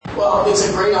Well, it's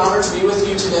a great honor to be with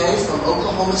you today from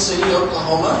Oklahoma City,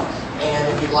 Oklahoma. And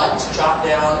if you'd like to jot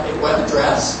down a web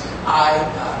address, I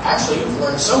actually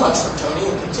learned so much from Tony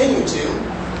and continue to.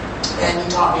 And he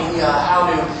taught me how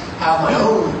to have my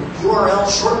own URL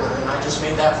shortener, and I just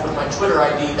made that with my Twitter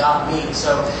ID, .me.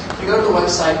 So if you go to the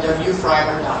website,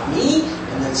 wfreiber.me,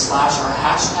 and then / our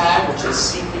hashtag, which is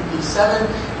CPP7,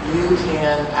 you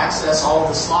can access all of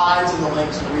the slides and the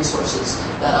links and the resources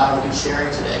that I will be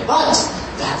sharing today. But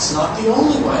that's not the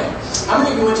only way. How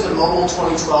many of you went to the Mobile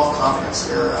 2012 conference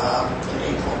here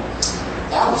in April?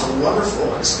 That was a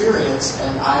wonderful experience,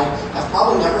 and I have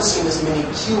probably never seen as many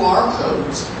QR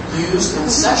codes used in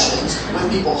sessions with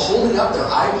people holding up their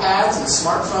iPads and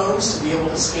smartphones to be able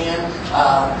to scan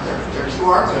their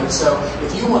QR code. So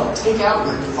if you want to take out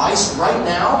your device right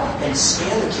now and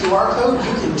scan the QR code,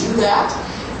 you can do that.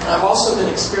 And I've also been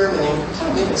experimenting, kind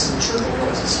of making some chirping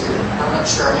noises here. I'm not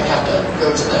sure, I may have to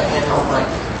go to the handheld mic.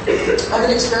 I've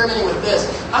been experimenting with this.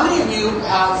 How many of you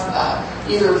have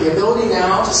either the ability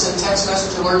now to send text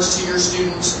message alerts to your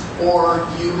students, or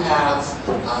you have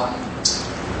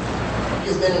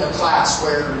you've been in a class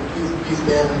where you've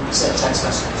been sent text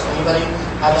messages? Anybody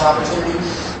have that opportunity?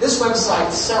 This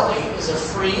website, Selly, is a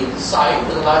free site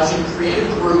that allows you to create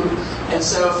a group. And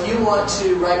so if you want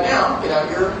to, right now, get out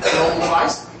your mobile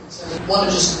device, want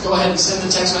to just go ahead and send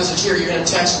the text message here, you're going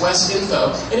to text West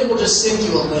Info, and it will just send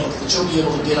you a link that you'll be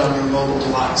able to get on your mobile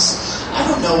device. I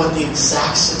don't know what the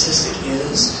exact statistic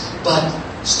is, but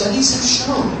studies have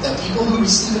shown that people who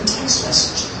receive a text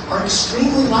message are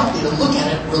extremely likely to look at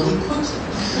it really quickly.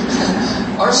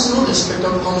 Our school district,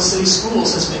 Oklahoma City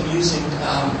Schools, has been using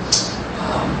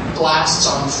blasts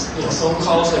on phone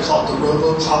calls. They call it the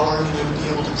robocaller, to be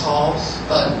able to call.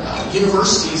 But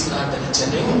universities that I've been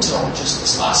attending until just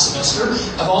this last semester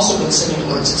have also been sending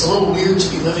alerts. It's a little weird to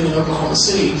be living in Oklahoma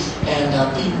City and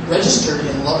be registered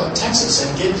in Lubbock, Texas,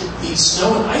 and get these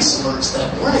snow and ice alerts that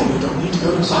warning you don't need to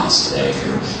go to class today if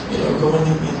you're going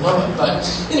in Lubbock. But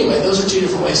anyway, those are two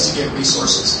different ways to get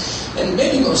resources. And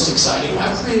maybe most exciting,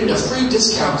 I've created a free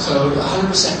discount code,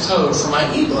 100% code, for my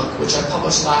ebook, which I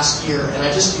published last year, and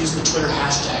I just used the Twitter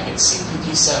hashtag. It's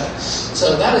CPP7.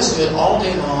 So that is good all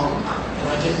day long, and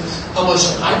I can publish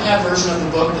an iPad version of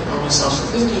the book that normally sells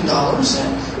for $15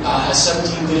 and has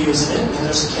 17 videos in it, and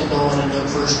there's a Kindle and a note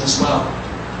version as well.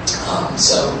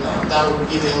 So that will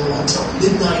be available until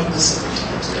midnight Pacific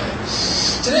time today.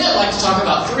 Today I'd like to talk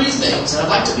about three things, and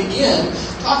I'd like to begin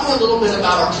talking a little bit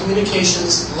about our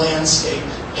communications landscape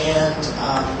and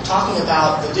talking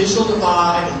about the digital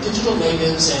divide and digital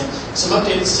natives and some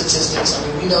updated statistics. I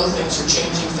mean, we know things are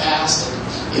changing fast and,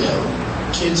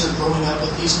 kids are growing up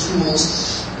with these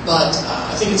tools, but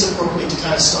I think it's appropriate to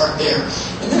kind of start there.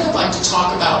 And then I'd like to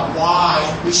talk about why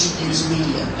we should use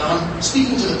media. Now, I'm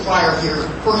speaking to the choir here,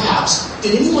 perhaps.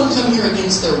 Did anyone come here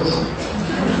against their will?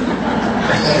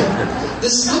 Okay.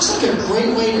 This looks like a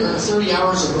great way to earn 30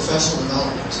 hours of professional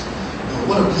development.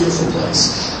 What a beautiful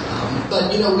place. But,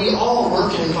 we all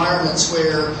work in environments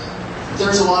where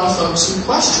there's a lot of folks who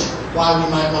question why we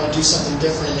might want to do something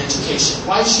different in education.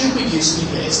 Why should we use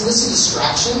media? Isn't this a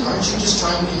distraction? Aren't you just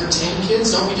trying to entertain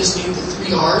kids? Don't we just need the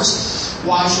 3 R's?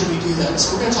 Why should we do that?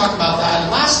 So we're going to talk about that.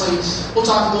 And lastly, we'll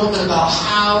talk a little bit about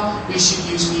how we should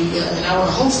use media. And I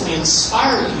want to hopefully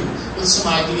inspire you with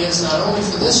some ideas, not only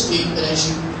for this week, but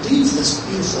as you leave this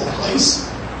beautiful place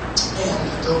and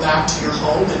go back to your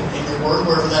home and your work,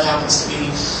 wherever that happens to be,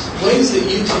 ways that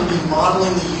you can be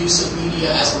modeling the use of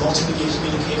media as a multimedia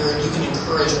communicator, and you can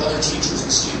encourage other teachers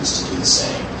and students to do the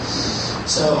same.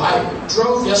 So I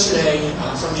drove yesterday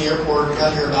from the airport,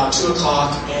 got here about 2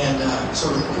 o'clock, and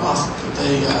sort of went off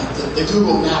the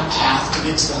Google Map path to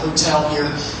get to the hotel here,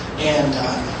 and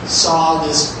saw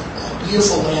this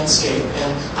beautiful landscape.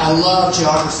 And I love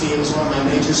geography. It was one of my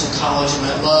majors in college, and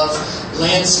I love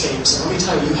landscapes. And let me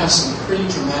tell you, you have some pretty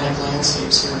dramatic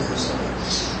landscapes here in Arizona.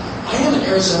 I am an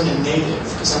Arizona native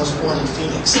because I was born in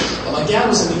Phoenix. But my dad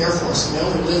was in the Air Force, and we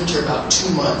only lived here about 2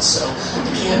 months, so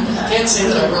I can't say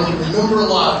that I really remember a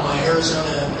lot of my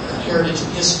Arizona heritage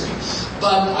and history.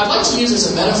 But I'd like to use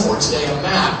as a metaphor today a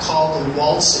map called the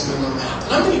Waldseemüller map.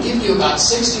 And I'm going to give you about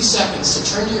 60 seconds to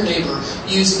turn to your neighbor,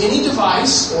 use any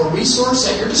device or resource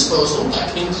at your disposal, that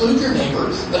can include your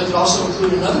neighbor, but it could also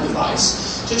include another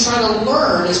device, to try to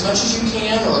learn as much as you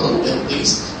can, or a little bit at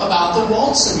least, about the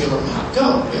Waldseemüller map.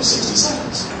 Go. We have 60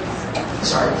 seconds.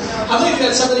 Sorry. How many of you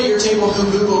had somebody at your table who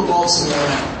Googled Waldseemüller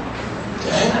map?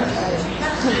 Okay.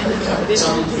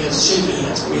 Some we had shaky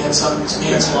hands, but we had some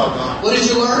hands. What did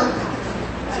you learn?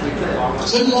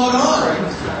 Couldn't log on.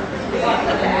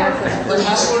 The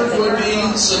password would be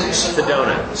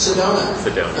Sedona.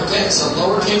 Okay, so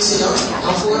lowercase Sedona.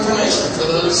 Helpful information for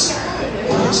those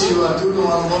wanting to Google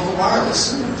on local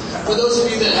wireless. For those of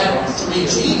you that have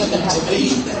 3G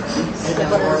connectivity,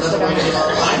 or another way to get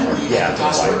online where you get the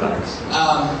password,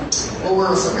 what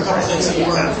were a couple things that you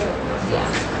learned?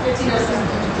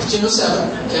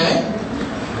 1507, okay.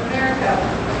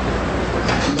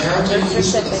 America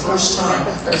used for the first time.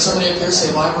 Did somebody up here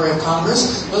say Library of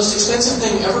Congress? Most expensive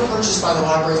thing ever purchased by the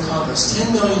Library of Congress,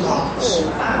 $10 million.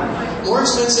 More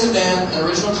expensive than an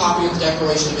original copy of the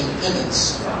Declaration of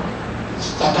Independence. In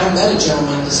fact, I met a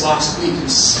gentleman this last week who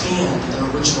scanned the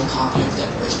original copy of the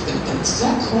Declaration of Independence. Is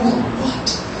that cool or what?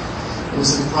 It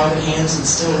was in private hands and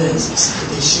still is. He said, did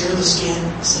they share the scan?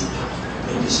 I said, no,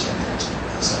 maybe share that.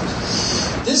 So,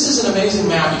 this is an amazing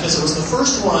map because it was the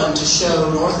first one to show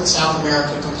North and South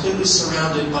America completely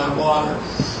surrounded by water.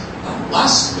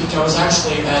 Last week I was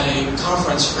actually at a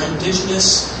conference for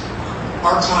indigenous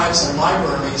archives and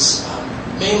libraries,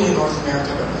 mainly in North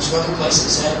America, but there's other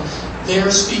places. And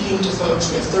they're speaking to folks.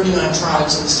 We have 39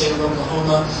 tribes in the state of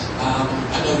Oklahoma.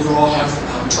 I know you all have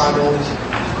tribal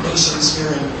nations here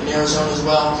in Arizona as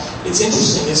well. It's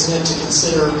interesting, isn't it, to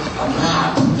consider a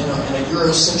map, and a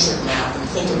Eurocentric map, and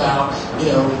think about,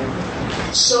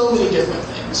 so many different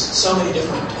things, so many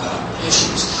different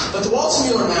issues. But the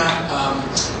Waldseemüller map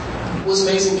was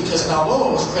amazing because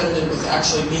Balboa was credited with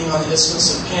actually being on the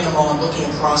Isthmus of Panama and looking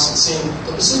across and seeing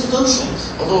the Pacific Ocean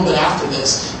a little bit after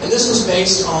this. And this was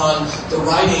based on the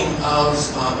writing of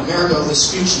Amerigo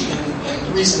Vespucci. And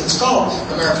the reason it's called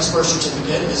America's Birth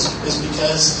Certificate is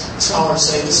because scholars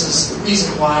say this is the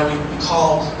reason why we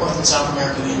call North and South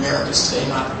America the Americas today,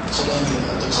 not Colombia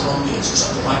or the Colombians or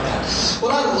something like that.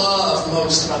 What I love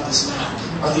most about this map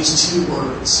are these two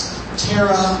words,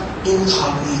 terra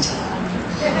incognita.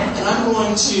 And I'm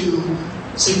going to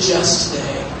suggest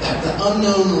today that the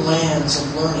unknown lands of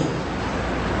learning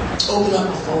open up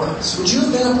before us. Would you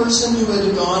have been a person who had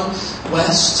gone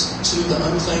west to the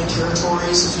unclaimed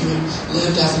territories if you had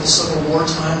lived after the Civil War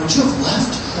time? Would you have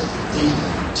left the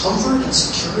comfort and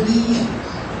security and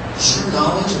sure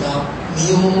knowledge about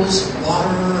meals and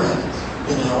water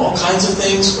and all kinds of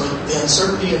things for the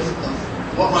uncertainty of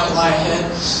what might lie ahead?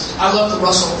 I love the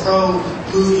Russell Crowe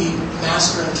movie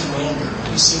Master and Commander.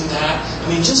 Have you seen that? I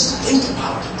mean, just think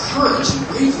about the courage and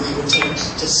bravery it would take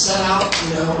to set out,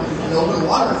 in open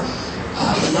water,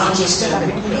 and not just in,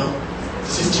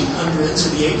 1500s or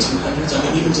the 1800s. I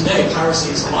mean, even today,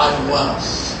 piracy is alive and well.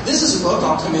 This is a book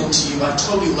I'll commend to you by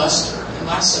Toby Lester. And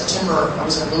last September, I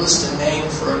was in Lewiston, Maine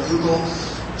for a Google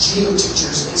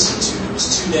GeoTeachers Institute. It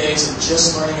was 2 days of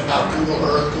just learning about Google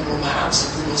Earth, Google Maps,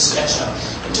 and Google SketchUp.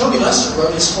 And Toby Lester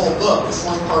wrote his whole book, The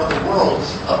Fourth Part of the World,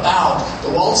 about the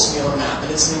Waldseemüller map.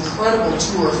 And it's an incredible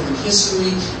tour through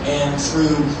history and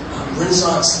through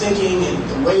Renaissance thinking and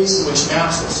the ways in which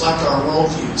maps reflect our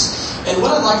worldviews. And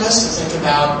what I'd like us to think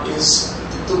about is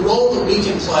the role that we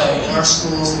can play in our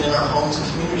schools and in our homes and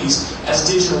communities as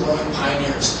digital learning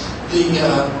pioneers. The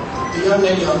young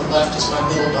lady on the left is my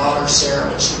middle daughter, Sarah,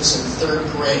 when she was in 3rd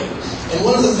grade. And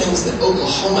one of the things that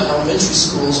Oklahoma elementary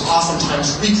schools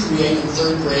oftentimes recreate in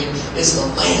 3rd grade is the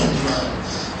land run.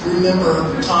 You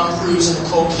remember Tom Cruise and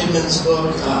Nicole Kidman's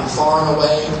book, Far and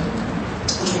Away? It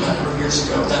came out a number of years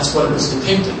ago. That's what it was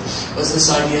depicted, was this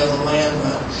idea of the land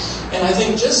run. And I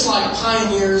think just like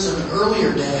pioneers of an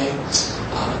earlier day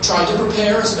tried to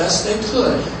prepare as best they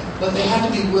could, but they had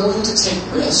to be willing to take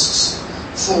risks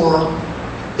for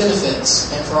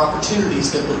benefits and for opportunities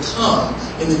that would come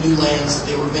in the new lands that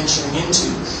they were venturing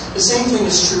into. The same thing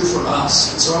is true for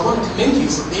us. And so I want to commend you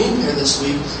for being here this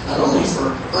week, not only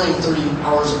for earning 30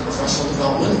 hours of professional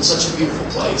development in such a beautiful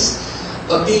place,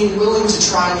 but being willing to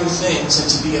try new things and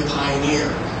to be a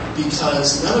pioneer,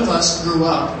 because none of us grew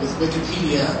up with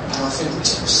Wikipedia at our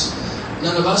fingertips.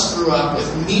 None of us grew up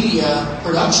with media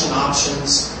production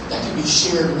options that could be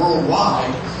shared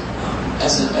worldwide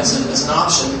as an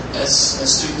option as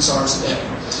students are today.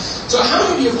 So how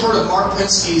many of you have heard of Mark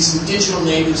Prinsky's Digital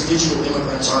Natives, Digital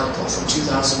Immigrants article from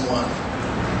 2001?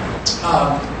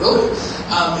 Really?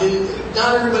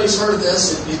 Not everybody's heard of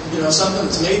this. Something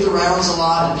that's made the rounds a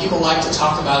lot, and people like to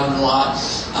talk about it a lot.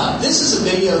 This is a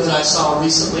video that I saw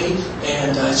recently,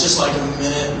 and it's just like a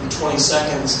minute and 20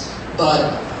 seconds.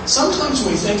 But sometimes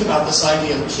when we think about this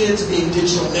idea of kids being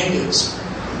digital natives,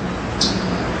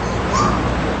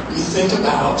 we think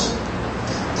about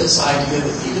this idea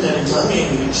that even at a young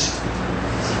age,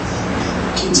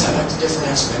 kids have different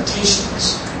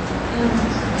expectations.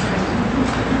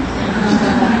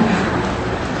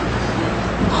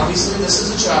 Obviously, this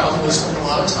is a child who has spent a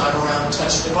lot of time around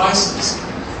touch devices.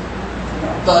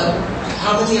 But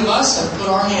How many of us have put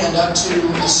our hand up to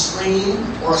a screen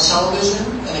or a television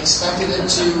and expected it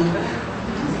to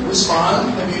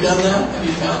respond? Have you done that? Have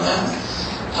you found that?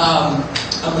 I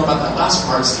don't know about that last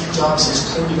part. Steve Jobs says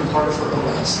coding a part of her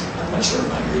OS. I'm not sure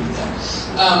if I agree with that.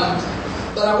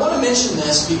 But I want to mention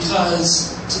this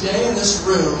because today in this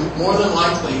room, more than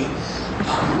likely,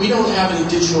 we don't have any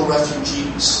digital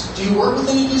refugees. Do you work with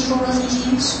any digital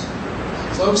refugees?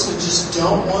 Folks that just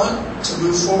don't want to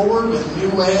move forward with new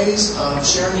ways of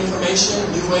sharing information,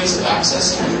 new ways of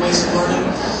accessing, new ways of learning.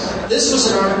 This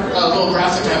was a little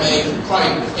graphic I made,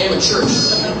 quite amateur,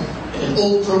 in an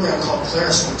old program called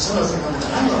ClarisWorks. I don't know if you remember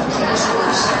that. I love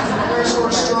ClarisWorks.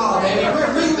 ClarisWorks Draw, baby.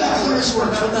 Bring back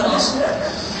ClarisWorks. Wasn't that awesome?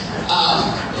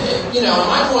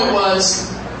 My point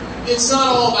was, it's not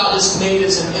all about just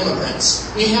natives and immigrants.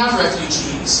 We have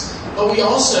refugees, but we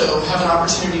also have an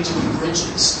opportunity to be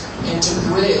bridges and to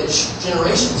bridge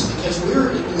generations because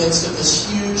we're in the midst of this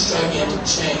huge, gigantic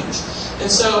change. And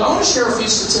so I want to share a few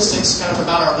statistics kind of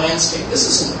about our landscape. This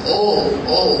is an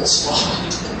old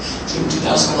slide from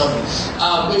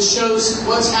 2011, which shows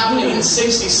what's happening in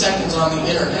 60 seconds on the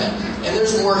internet. And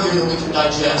there's more here than we can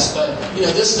digest, but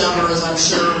this number is, I'm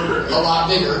sure, a lot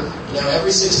bigger.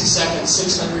 Every 60 seconds,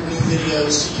 600 new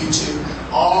videos to YouTube,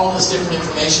 all this different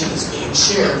information is being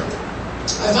shared.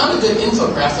 I found a good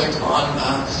infographic on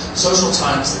Social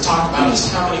Times that talked about just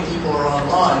how many people are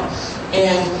online.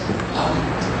 And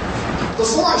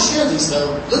before I share these,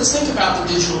 though, let's think about the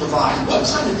digital divide. What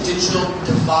kind of digital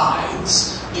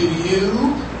divides do you,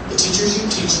 the teachers you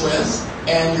teach with,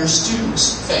 and your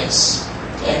students face?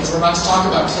 Okay, because we're about to talk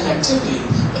about connectivity,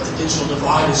 but the digital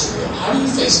divide is real. How do you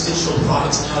face digital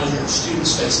divides, and how do your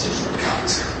students face digital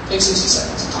divides? Take 60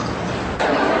 seconds to talk about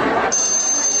that.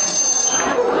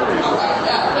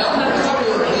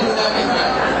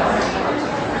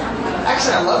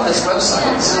 Actually, I love this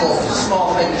website. It's a little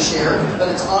small thing to share, but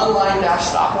it's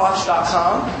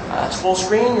online-stopwatch.com. It's full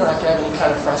screen. You don't have to have any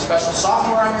kind of special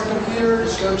software on your computer.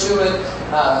 Just go to it,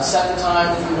 set the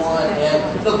time if you want,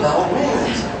 and the bell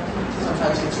rings.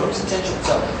 Sometimes it gets folks' attention.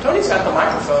 So Tony's got the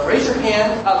microphone. Raise your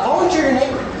hand. Volunteer your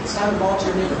neighbor. It's time to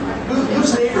volunteer your neighbor.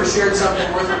 Whose neighbor shared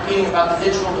something worth repeating about the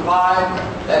digital divide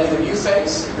that either you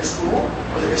face at your school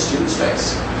or that your students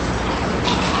face?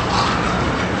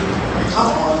 Come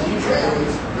on, DJ.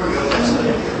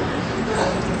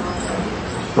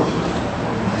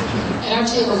 At our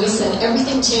table, we said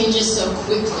everything changes so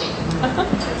quickly.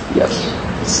 Yep.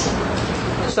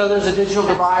 So there's a digital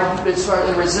divide, it's sort of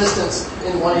the resistance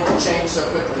in wanting to change so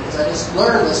quickly. Because I just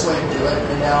learned this way to do it,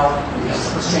 and now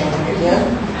it's changing again.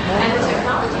 And the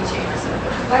technology changes.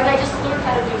 Why did I just learn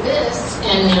how to do this?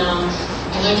 And now I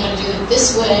learned how to do it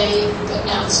this way, but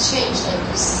now it's changed, like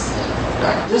you said.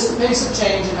 Right. Just the pace of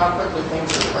change and how quickly things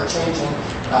are changing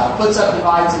puts up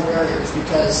divides and barriers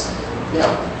because, we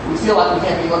feel like we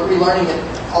can't be relearning it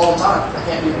all the time. I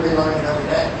can't be relearning it every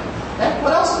day. Okay?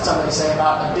 What else did somebody say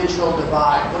about a digital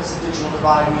divide? What does a digital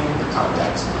divide mean in the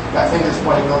context? Got fingers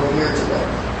pointing over here to the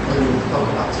polka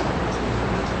dots.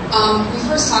 We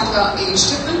first talked about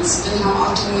age difference and how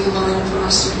often we learn from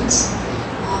our students.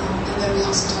 And then we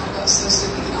also talked about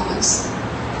socioeconomics.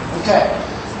 Okay.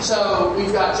 So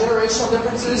we've got generational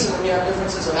differences, and then we have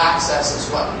differences of access as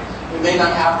well. We may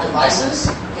not have devices.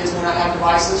 Kids may not have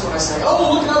devices. When I say, "Oh,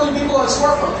 look at how many people on a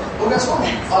smartphone," well, guess what?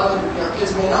 Other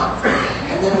kids may not.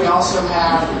 And then we also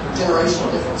have generational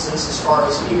differences as far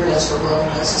as eagerness or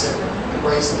willingness to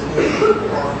embrace the new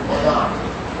or not.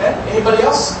 Okay. Anybody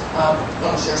else want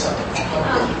to share something?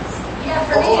 Yeah,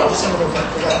 for me. Hold on, just a little bit.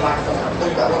 We got a microphone.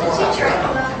 We've got one more.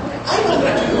 I know what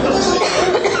I do.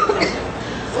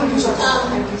 For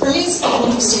me, it's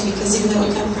interesting because even though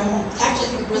we come from,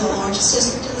 actually, we're the largest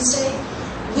district in the state,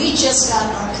 we just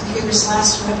got our computers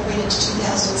last year upgraded to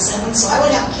 2007. So I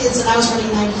would have kids, and I was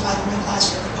running 95 in my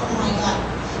classroom. Oh my God.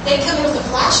 They'd come in with a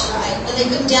flash drive, and they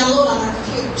couldn't download on our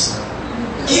computers.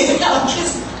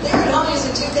 Because they were always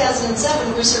in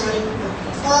 2007, we're running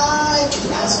 2005,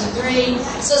 2003.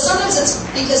 So sometimes it's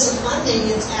because of funding,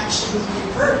 it's actually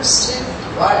reversed too.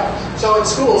 Right. So in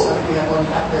schools, I think we have one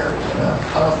back there. I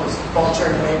don't know if it was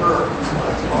volunteering neighbor or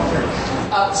volunteering.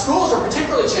 Schools are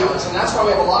particularly challenged, and that's why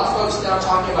we have a lot of folks now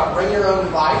talking about bring your own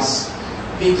device,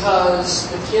 because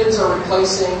the kids are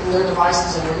replacing their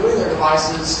devices and renewing their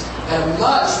devices at a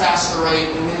much faster rate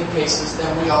in many cases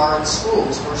than we are in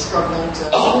schools. We're struggling to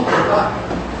keep up.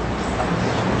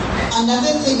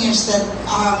 Another thing is that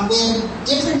we have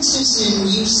differences in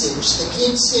usage. The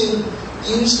kids who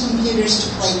use computers to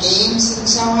play games and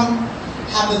so on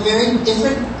have a very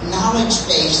different knowledge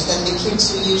base than the kids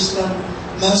who use them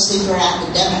mostly for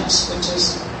academics, which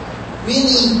is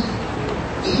really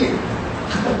weird.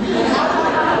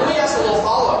 Let me ask a little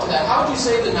follow-up to that. How would you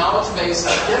say the knowledge base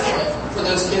is different for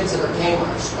those kids that are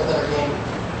gamers or that are gaming?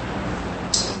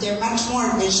 They're much more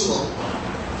visual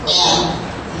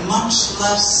and much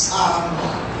less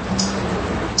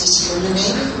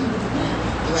discriminating.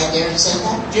 Do I dare say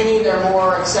that? Do you mean they're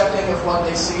more accepting of what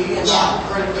they see and Yeah. not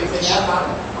critically thinking Yeah. about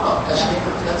it? Oh, Yeah.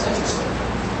 that's interesting.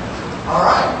 All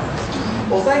right.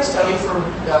 Well, thanks, Tony, for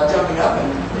jumping up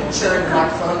and sharing the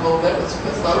microphone a little bit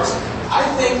with folks. I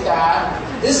think that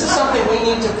this is something we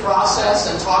need to process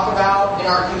and talk about in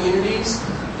our communities.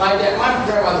 My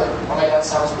grandmother, on my dad's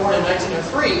side, was born in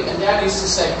 1903, and Dad used to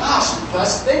say, gosh,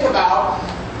 Wes, think about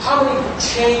how many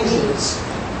changes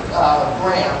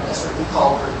Graham, that's what we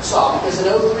called her, saw. Because in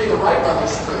 03, the Wright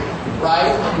brothers flew,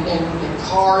 right? And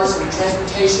cars and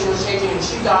transportation was changing, and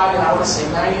she died in, I would say,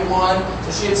 91.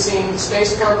 So she had seen the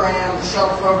space program, the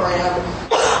shuttle program.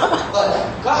 But,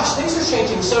 gosh, things are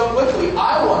changing so quickly.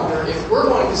 I wonder if we're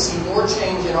going to see more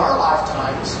change in our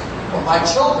lifetimes, or my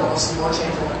children will see more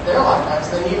change in their lifetimes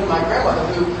than even my grandmother,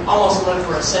 who almost lived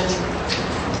for a century.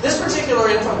 This particular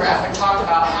infographic talked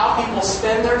about how people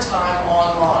spend their time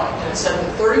online, and it said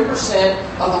that 30%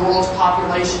 of the world's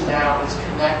population now is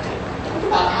connected. Think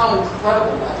about how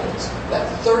incredible that is, that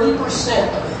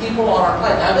 30% of the people on our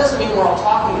planet. Now, it doesn't mean we're all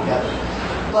talking together,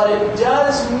 but it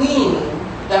does mean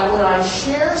that when I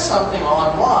share something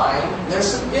online, there's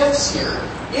some ifs here.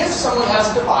 If someone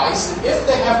has a device, and if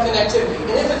they have connectivity,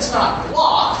 and if it's not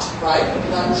blocked, right,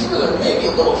 and I'm sure there may be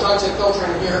a little content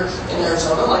filtering here in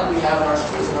Arizona, like we have in our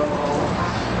schools in Oklahoma,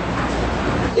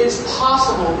 it's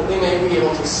possible that they may be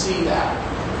able to see that.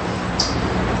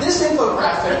 This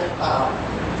infographic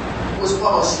was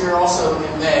published here also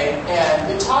in May, and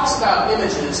it talks about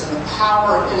images and the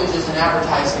power of images in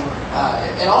advertising,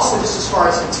 and also just as far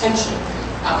as attention.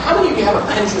 How many of you have a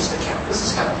Pinterest account? This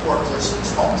is kind of important. There's some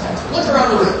small text. Look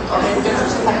around the room. Okay,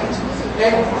 Pinterest accounts.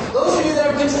 Okay, those of you that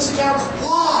have Pinterest accounts,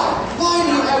 why? Why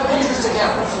do you have Pinterest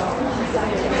accounts?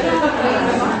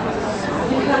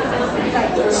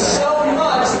 There's so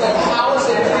much that how is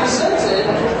it presented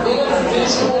in a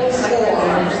visual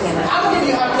form. How many of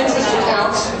you have Pinterest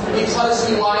accounts because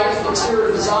you like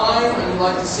interior design and you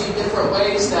like to see different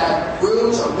ways that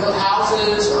rooms or built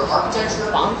houses or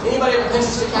architecture? Anybody have a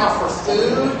Pinterest account for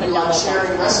food? You like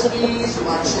sharing recipes? You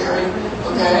like sharing,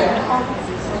 okay?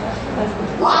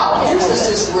 Wow, Pinterest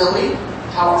is really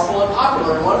powerful and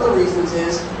popular. And one of the reasons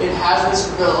is it has this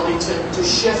ability to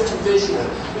shift to visual.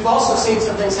 We've also seen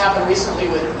some things happen recently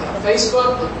with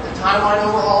Facebook, the timeline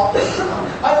overhaul.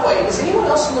 By the way, is anyone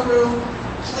else in the room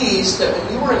pleased that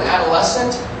when you were an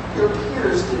adolescent, your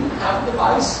peers didn't have a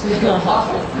device in their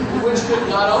pocket, which could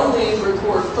not only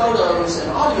record photos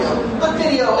and audio, but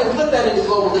video and put that into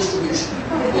global distribution?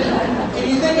 Can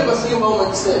you think of a few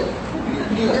moments that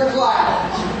you're glad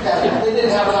that they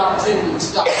didn't have an opportunity to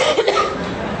stop?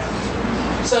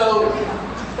 So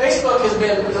Facebook has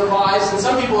been devised, and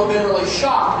some people have been really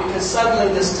shocked because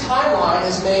suddenly this timeline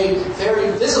has made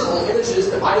very visible images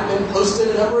that might have been posted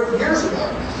a number of years ago.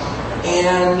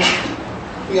 And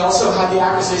we also had the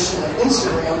acquisition of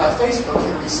Instagram by Facebook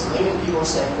here recently, and people are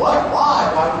saying, what?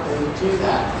 Why? Why would they do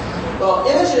that? Well,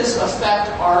 images affect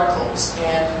articles,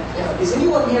 and is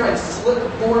anyone here a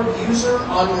Flipboard user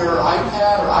on your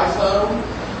iPad or iPhone?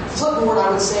 Flipboard, I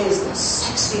would say, is the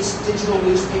sexiest digital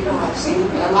newspaper I've seen.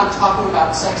 And I'm not talking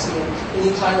about sexy in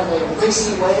any kind of a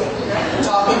racy way. I'm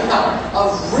talking about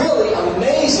a really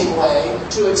amazing way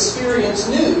to experience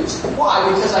news. Why?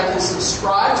 Because I can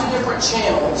subscribe to different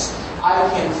channels. I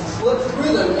can flip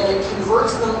through them, and it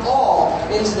converts them all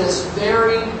into this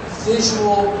very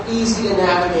visual, easy to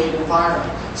navigate environment.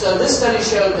 So this study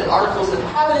showed that articles that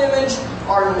have an image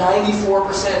are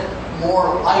 94%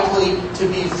 more likely to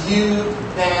be viewed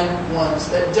than ones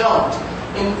that don't.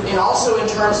 And also in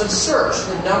terms of search,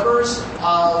 the numbers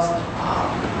of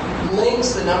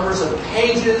links, the numbers of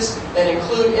pages that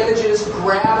include images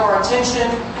grab our attention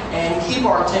and keep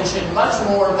our attention much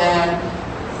more than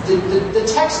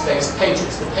the text-based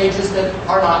pages, the pages that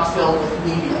are not filled with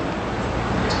media.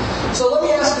 So let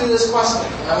me ask you this question.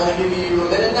 I'm going to give you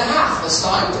a minute and a half this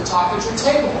time to talk at your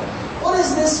table. What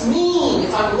does this mean?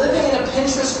 If I'm living in a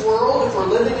Pinterest world, if we're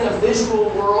living in a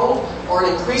visual world, or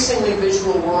an increasingly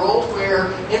visual world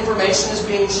where information is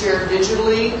being shared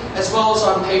digitally as well as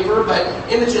on paper, but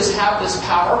images have this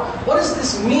power, what does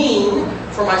this mean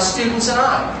for my students and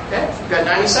I? Okay, you've got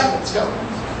 90 seconds. Go.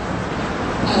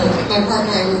 My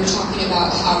partner and I were talking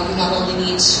about how you not only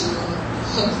need to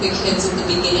hook the kids at the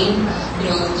beginning,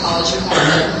 in college you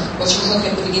have what's your hook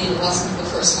at the beginning of the lesson for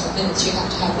the first 5 minutes, you have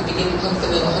to have the beginning hook, the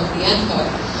middle hook, the end hook,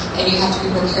 and you have to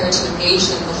be prepared to engage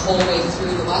them the whole way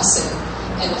through the lesson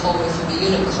and the whole way through the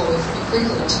unit, the whole way through the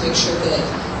curriculum to make sure that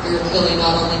you're appealing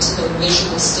not only to their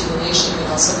visual stimulation,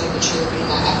 but also making sure they're getting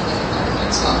that academic learning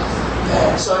as well.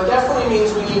 Okay, so it definitely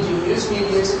means we need to use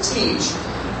media to teach,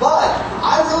 but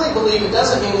I really believe it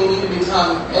doesn't mean we need to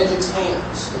become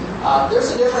edutainers. There's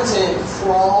a difference in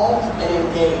enthrall and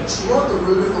engage. You know what the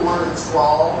root of the word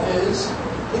enthrall is?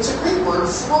 It's a Greek word,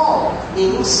 thrall,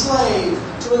 meaning slave.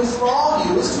 To enthrall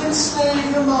you is to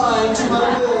enslave your mind to my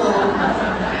will.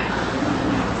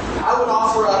 I would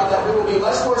offer up that we will be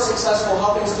much more successful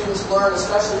helping students learn,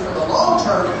 especially for the long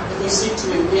term, if we seek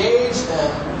to engage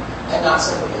them and not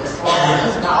simply enthrall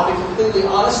them. Now, I'll be completely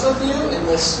honest with you. In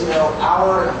this,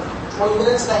 hour and 20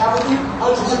 minutes that I have with you, I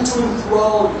would like to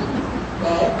enthrall you.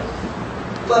 Okay?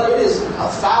 But it is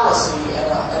a fallacy and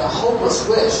a hopeless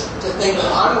wish to think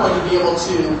that I'm going to be able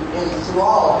to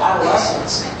enthrall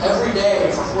adolescents every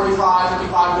day for 45,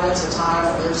 55 minutes at a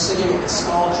time. They're sitting in a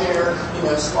small chair,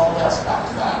 small desk back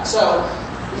to back. So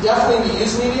we definitely need to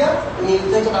use media. We need to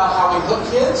think about how we hook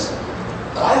kids.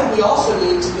 But I think we also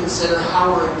need to consider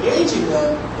how we're engaging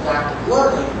them in active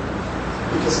learning,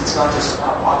 because it's not just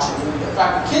about watching media. In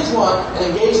fact, if kids want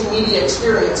an engaging media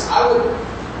experience, I would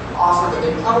offer that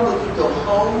they probably could go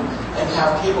home and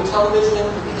have cable television,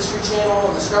 the History Channel,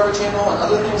 and the Discovery Channel, and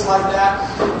other things like that,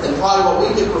 than probably what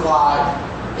we could provide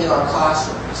in our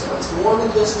classroom. So it's more than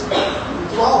just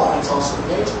enthralling, it's also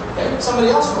engaging. Okay?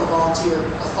 Somebody else want to volunteer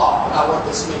a thought about what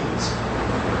this means.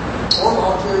 Or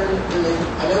volunteer,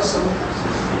 I know some.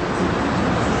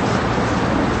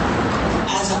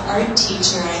 As an art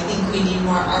teacher, I think we need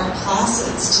more art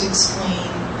classes to explain,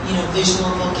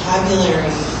 visual vocabulary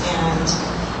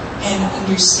and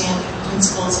understanding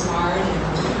principles of art.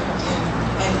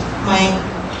 And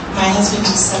my husband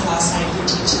just said last night, who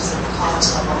teaches at the college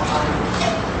level art,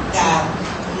 that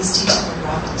he's teaching a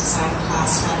graphic design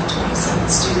class, 27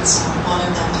 students, and one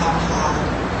of them have had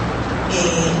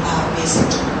a basic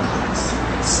drawing class.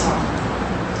 So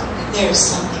there's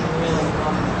something really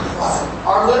wrong with this.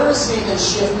 Our literacy has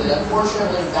shifted,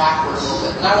 unfortunately, backward a little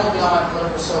bit. And I won't be on my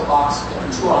political soapbox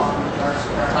too often in our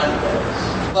time together.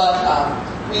 But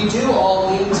we do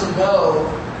all need to know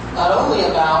not only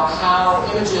about how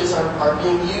images are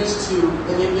being used to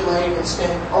manipulate and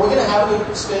spin. Are we going to have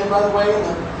any spin, by the way, in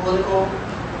the political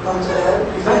from today?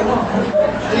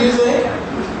 Do you think?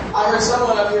 I heard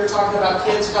someone up here talking about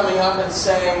kids coming up and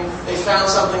saying they found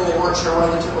something they weren't sure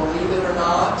whether to believe it or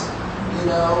not.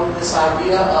 This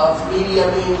idea of media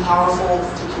being powerful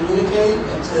to communicate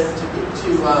and to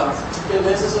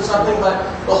convince us of something, but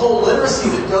the whole literacy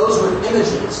that goes with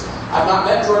images. I've not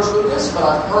met George Lucas, but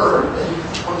I've heard that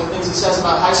one of the things he says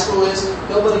about high school is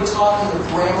nobody taught him the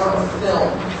grammar of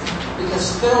film,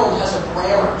 because film has a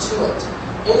grammar to it.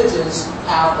 Images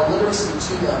have a literacy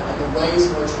to them and the ways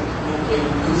in which we communicate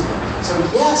and use them. So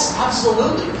yes,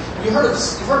 absolutely. You've heard of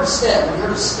STEM. Have you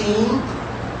heard of STEAM?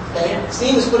 Okay?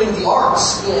 STEAM is putting the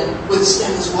arts in with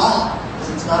STEM as well.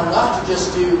 It's not enough to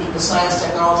just do the science,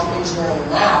 technology, engineering,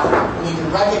 and math. We need to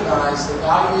recognize the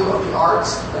value of the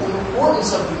arts and the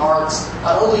importance of the arts,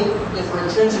 not only for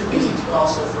intrinsic reasons, but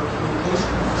also for communication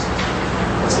reasons.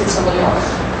 Let's get somebody else.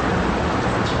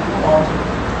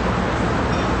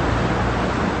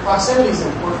 Proximity is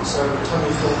important, so Tony,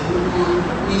 if you'll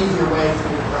weave your way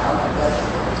through the crowd, I bet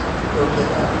you'll get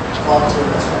a volunteer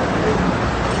restaurant.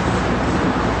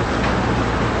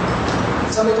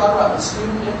 Somebody talk about the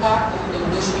student impact in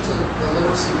addition to the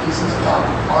literacy pieces about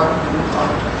art and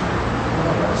content.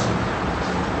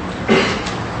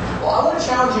 Well, I want to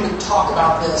challenge you to talk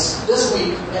about this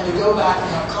week and to go back and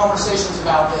have conversations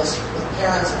about this with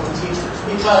parents and with teachers,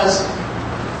 because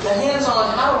the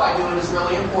hands-on how do I do it is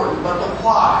really important, but the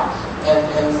why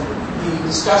and the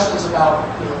discussions about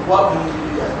what we need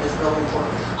to do is really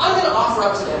important. I'm going to offer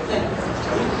up today,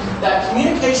 that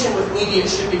communication with media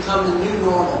should become the new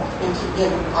normal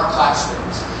in our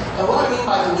classrooms. And what I mean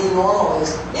by the new normal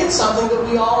is it's something that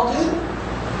we all do.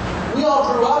 We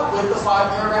all grew up with the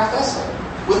 5-paragraph essay,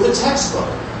 with the textbook,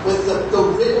 with the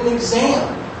written exam,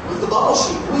 with the bubble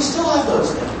sheet. We still have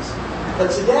those things.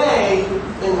 But today,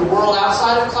 in the world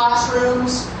outside of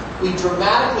classrooms, we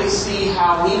dramatically see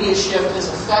how media shift has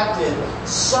affected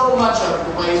so much of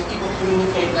the ways people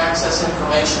communicate and access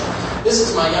information. This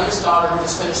is my youngest daughter who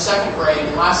just finished 2nd grade,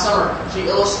 and last summer she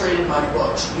illustrated my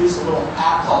book. She used a little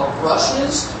app called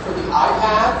Brushes for the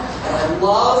iPad, and I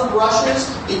love Brushes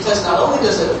because not only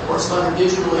does it, of course, let her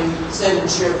digitally send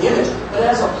and share the image, but it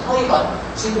has a play button,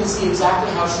 so you can see exactly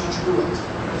how she drew it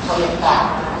and play it back.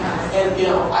 And,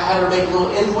 I had her make a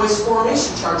little invoice for me.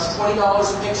 She charged $20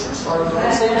 a picture, started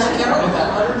a savings account with that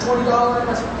 $120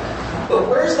 investment. But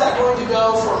where's that going to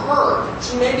go for her?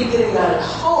 She may be getting that at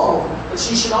home, but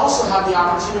she should also have the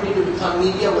opportunity to become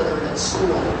media literate at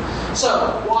school.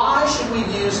 So, why should we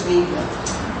use media?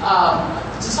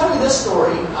 To tell you this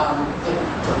story,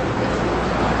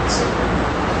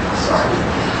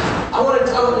 I wanted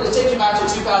to take you back to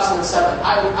 2007.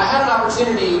 I had an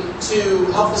opportunity to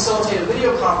help facilitate a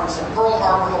video conference in Pearl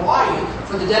Harbor, Hawaii,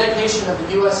 for the dedication of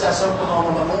the USS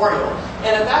Oklahoma Memorial.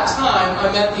 And at that time,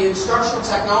 I met the instructional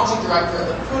technology director of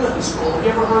the Punahou School. Have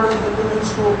you ever heard of the Punahou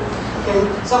School? Okay,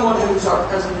 someone who's our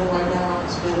president right now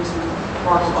has been to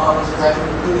Mark Obama as a graduate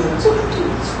of Punahou. It's a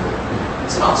good school.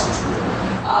 It's an awesome school.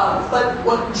 But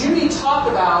what Judy talked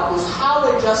about was how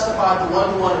they justified the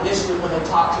one-to-one initiative when they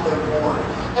talked to their board.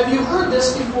 Have you heard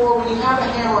this before? When you have a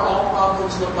hammer, all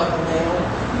problems look like a nail.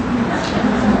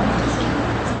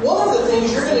 One of the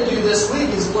things you're going to do this week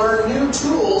is learn new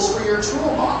tools for your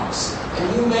toolbox.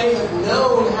 And you may have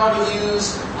known how to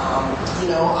use,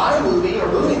 iMovie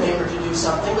or Movie Maker to do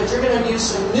something, but you're going to use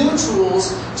some new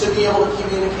tools to be able to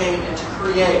communicate and to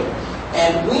create.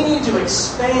 And we need to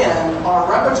expand our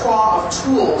repertoire of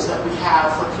tools that we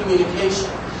have for communication.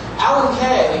 Alan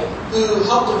Kay, who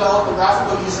helped develop the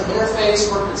graphical user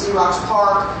interface, worked at Xerox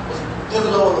PARC, was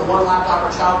pivotal in the One Laptop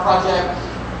Per Child project,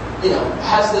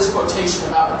 has this quotation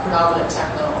about the predominant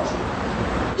technology.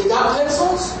 You got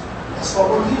pencils? That's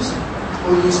what we're using.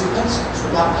 We're using pencils.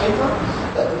 We got paper.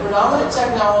 But the predominant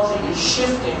technology is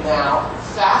shifting now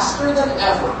faster than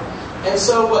ever. And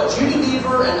so what Judy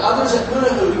Beaver and others at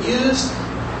Punahou used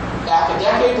back a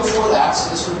decade before that, so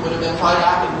this would have been probably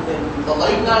back in the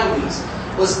late 90s,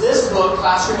 was this book,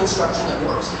 Classroom Instruction That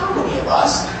Works. How many of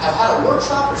us have had a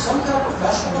workshop or some kind of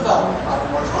professional development by the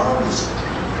Mortano Research?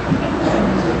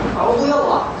 Probably a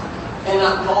lot. And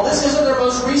while this isn't their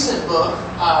most recent book,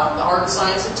 The Art and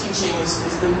Science of Teaching is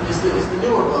the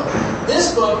newer book.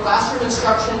 This book, Classroom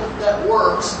Instruction That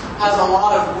Works, has a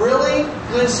lot of really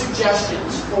good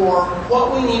suggestions for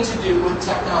what we need to do with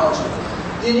technology.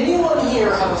 Did anyone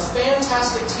here have a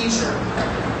fantastic teacher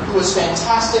who was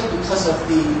fantastic because of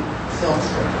the film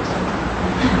strip projector?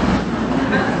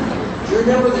 Do you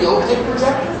remember the old tape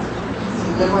projector? Do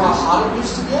you remember how hot it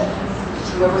used to get?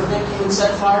 Did you ever think you would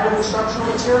set fire to instructional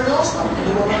materials?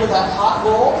 Anyone remember that hot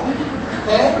roll?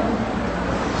 Okay?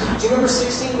 Do you remember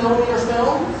 16 millimeter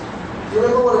film? Do you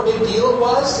remember what a big deal it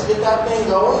was to get that thing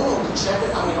going and to check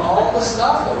it? All the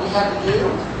stuff that we had to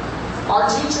do. Our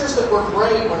teachers that were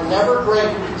great were never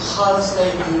great because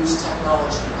they used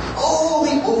technology. Oh,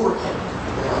 the overhead.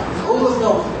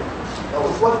 Overfilming. But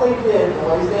with what they did, the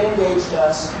ways they engaged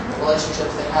us, the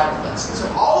relationships they had with us. And so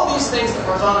all of these things that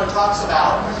Marzano talks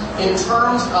about in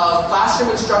terms of classroom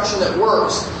instruction that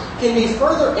works can be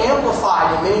further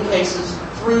amplified in many cases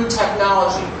through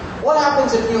technology. What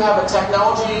happens if you have a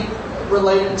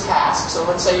technology-related task? So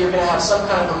let's say you're going to have some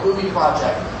kind of a movie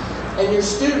project, and your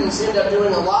students end up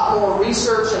doing a lot more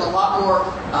research and a lot more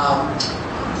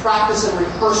practice and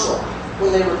rehearsal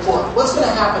when they report. What's going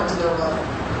to happen to their learning?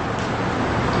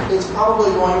 It's probably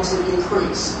going to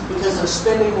increase because they're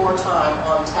spending more time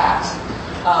on task.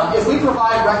 If we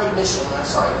provide recognition, I'm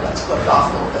sorry, that's clipped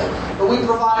off a little bit, but we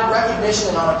provide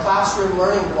recognition on a classroom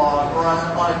learning blog or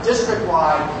on a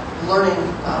district-wide learning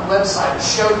website, a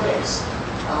showcase.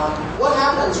 What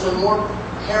happens when more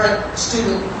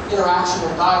parent-student interaction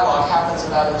and dialogue happens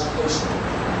about education?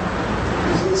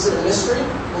 Is it a mystery?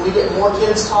 When we get more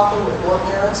kids talking with more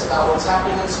parents about what's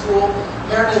happening in school,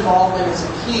 parent involvement is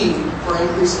a key for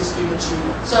increasing student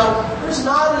achievement. So there's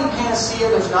not any panacea,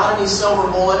 there's not any silver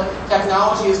bullet.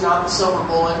 Technology is not the silver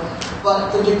bullet.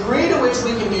 But the degree to which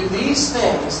we can do these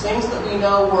things that we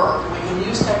know work, and we can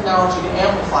use technology to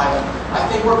amplify them, I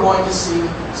think we're going to see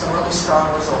some really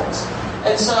strong results.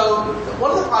 And so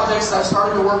one of the projects that I've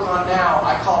started to work on now,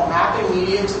 I call Mapping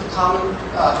Media to the Common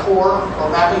Core, or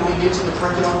Mapping Media to the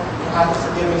Curriculum. You'll have to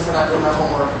forgive me for not doing my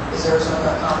homework. Is Arizona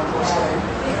a Common Core state?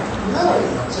 Really?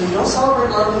 So you don't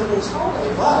celebrate Martin Luther King's holiday,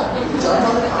 but you join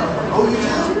on the Common Core. Oh, you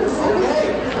do?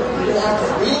 Okay. You're going to have to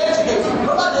re-educate you.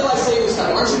 What about daylight savings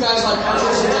time? Aren't you guys like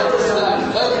conscious objectors to that?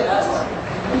 Okay, that's right.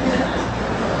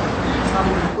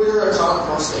 We're a Common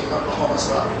Core state in Oklahoma,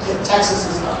 so Texas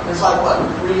is not. There's 3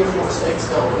 or 4 states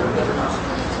still that are not.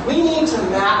 We need to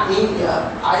map media,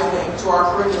 I think, to our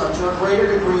curriculum to a greater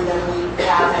degree than we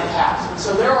have in the past.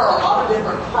 So there are a lot of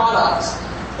different products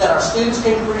that our students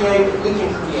can create, that we can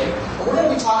create. And we're going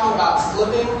to be talking about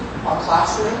flipping our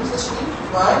classrooms this week,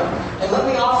 right? And let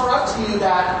me offer up to you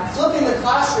that flipping the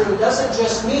classroom doesn't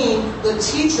just mean the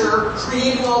teacher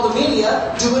creating all the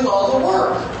media, doing all the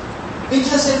work.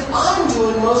 Because if I'm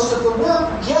doing most of the work,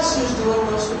 guess who's doing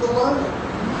most of the learning?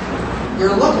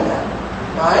 You're looking at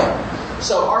it, right?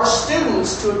 So our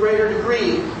students, to a greater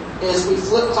degree, as we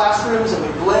flip classrooms and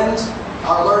we blend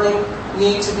our learning,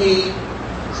 need to be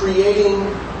creating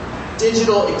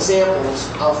digital examples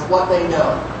of what they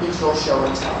know, digital show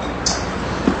and tell.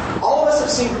 All of us have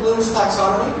seen Bloom's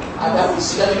taxonomy. I bet we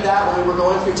studied that when we were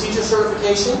going through teacher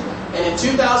certification. And in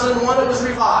 2001, it was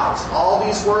revised. All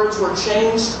these words were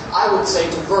changed, I would say,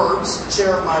 to verbs. The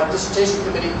chair of my dissertation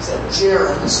committee said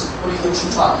gerunds. What do you think she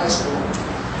taught in high school?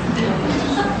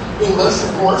 English, of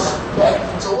course. Okay,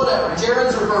 so whatever.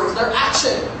 Gerunds or verbs. They're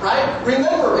action, right?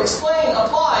 Remember, explain,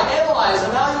 apply, analyze,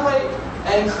 evaluate,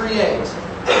 and create.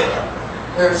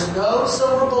 There's no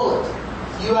silver bullet.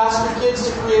 If you ask your kids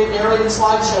to create narrated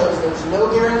slideshows, there's no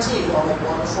guarantee they'll make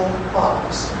wonderful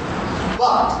products.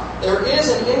 But there is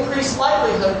an increased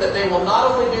likelihood that they will not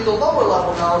only do the lower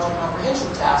level knowledge and comprehension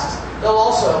tasks, they'll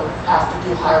also have to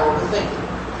do higher order thinking.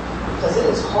 Because it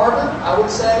is harder, I would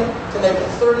say, to make a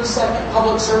 30-second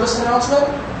public service announcement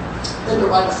than to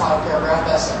write a 5-paragraph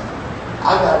essay.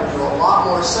 I've got to do a lot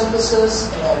more synthesis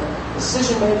and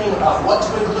decision-making about what to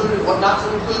include and what not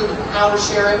to include and how to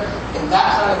share it in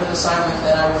that kind of an assignment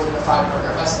than I would in a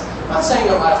 5-paragraph essay. I'm not saying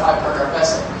don't write a 5-paragraph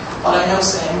essay, but I am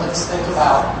saying let's think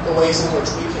about the ways in which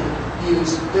we can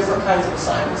use different kinds of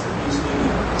assignments that use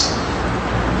media.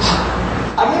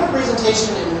 I gave a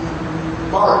presentation in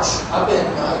March up in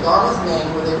Yarmouth, Maine,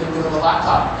 where they've been doing the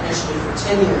laptop initiative for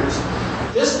 10 years,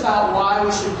 just about why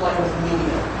we should play with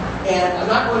media. And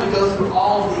I'm not going to go through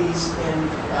all of these in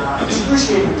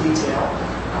excruciating detail,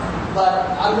 but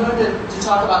I'm going to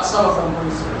talk about some of them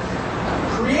briefly.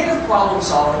 Creative problem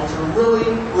solving is a really,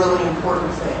 really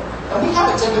important thing. And we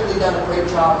haven't typically done a great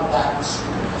job of that in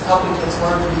school, of helping kids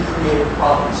learn to be creative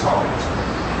problem solvers.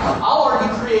 I'll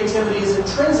argue creativity is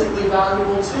intrinsically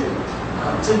valuable too.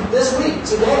 This week,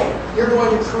 today, you're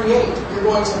going to create, you're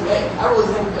going to make. I really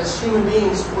think as human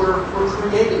beings, we're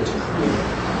created to create.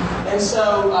 And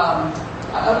so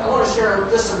I want to share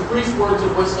just some brief words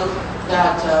of wisdom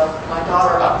that my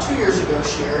daughter about 2 years ago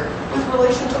shared with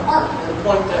relation to art, and the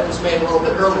point that was made a little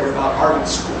bit earlier about art in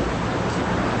school.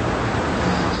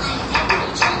 Hi,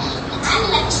 I'm Jenny, and I would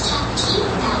like to talk to you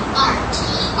about art.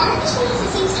 Art is one of the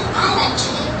things that I like to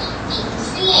do, being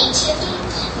creativity,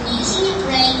 using your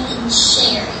brain, and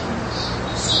sharing.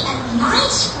 See, at my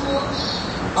school,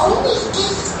 only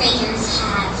 5th graders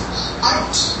have art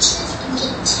teachers and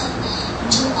get to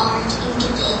do art and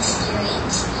get the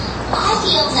experience. I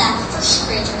feel that 1st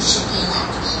graders should be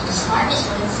allowed, because art is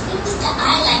one of the things that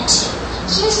I like to do.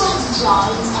 Here's one of the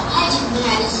drawings that I did when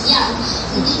I was young,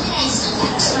 and even I still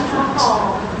like to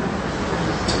art.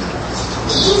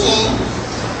 Even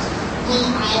when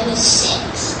I was 6,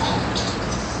 I liked it.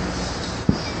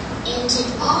 And in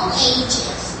all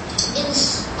ages, it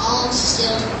was all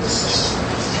still the same.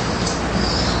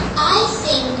 I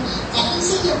think that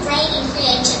using your brain and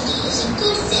creativity is a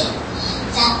good thing,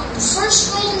 that 1st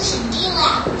graders should be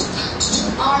allowed to do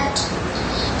art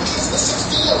because it's a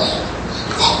feeling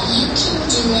that you can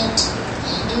do it,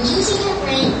 and using your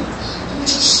brain and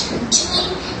just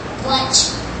doing what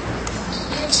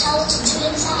you're told to do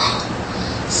inside.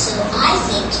 So I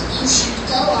think you should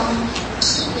go on,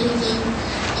 keep moving,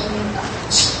 and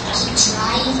keep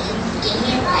trying and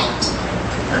getting it right.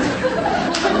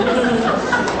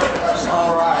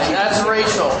 All right, that's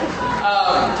Rachel.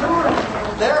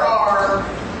 There are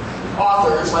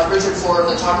authors like Richard Ford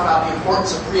that talk about the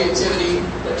importance of creativity,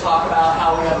 that talk about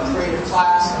how we have a creative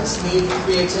class and this need for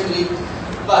creativity,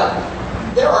 but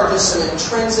there are just some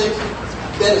intrinsic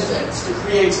benefits to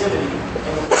creativity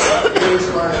and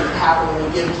creative learning that happen when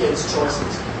we give kids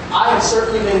choices. I have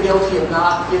certainly been guilty of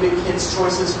not giving kids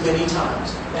choices many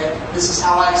times. And this is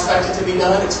how I expect it to be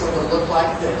done. It's going to look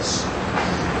like this.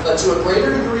 But to a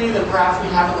greater degree than perhaps we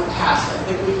have in the past, I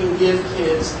think we can give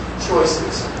kids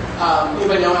choices.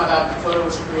 Anybody know how that photo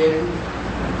was created?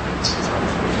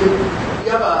 You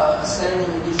have a setting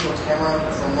in your digital camera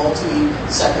for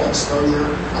multi-second exposure,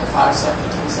 like 5-second,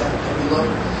 10-second, maybe look.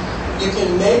 You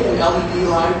can make an LED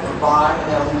light or buy an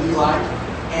LED light,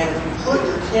 and if you put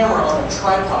your camera on a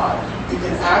tripod, you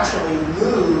can actually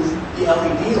move the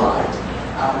LED light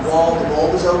while the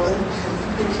bulb is open.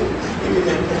 You can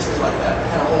make pictures like that. I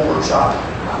had a whole workshop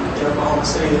in Oklahoma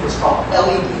City that was called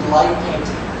LED light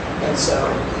painting. And so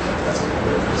that's a little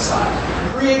bit of an aside.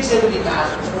 Creativity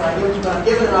matters. When I'm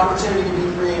given an opportunity to be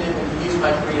creative and to use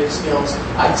my creative skills,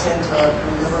 I tend to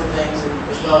remember things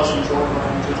as well as enjoy what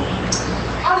I'm doing.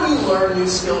 How do you learn new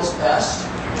skills best?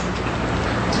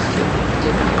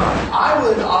 I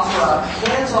would offer up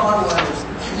hands-on learning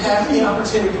and have the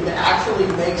opportunity to actually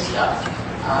make stuff.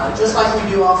 Just like we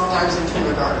do oftentimes in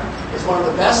kindergarten. It's one of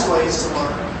the best ways to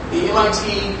learn. The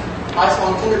MIT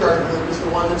Lifelong Kindergarten Group is the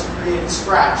one that's created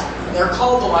Scratch. And they're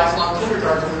called the Lifelong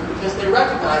Kindergarten Group because they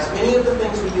recognize many of the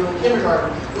things we do in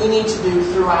kindergarten we need to do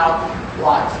throughout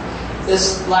life.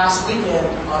 This last weekend,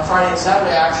 on Friday and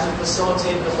Saturday, I actually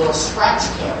facilitated a little Scratch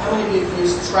camp. How many of you have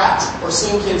used Scratch or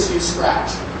seen kids use Scratch?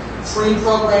 Free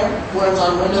program, runs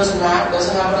on Windows and Mac,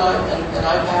 doesn't have an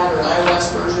iPad or an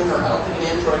iOS version, or I don't think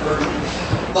an Android version.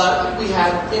 But we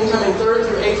had incoming 3rd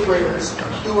through 8th graders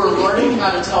who were learning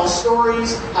how to tell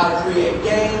stories, how to create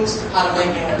games, how to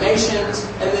make animations,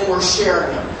 and then we're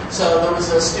sharing them. So there was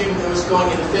a student who was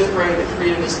going into 5th grade that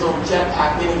created this little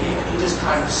jetpack mini game, and he just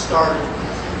kind of started.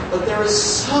 But there is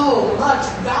so much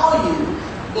value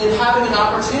in having an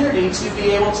opportunity to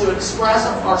be able to express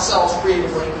ourselves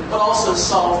creatively, but also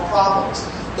solve problems.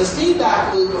 The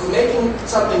feedback loop of making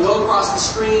something go across the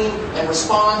screen and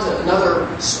respond to another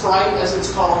sprite, as it's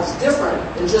called, is different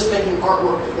than just making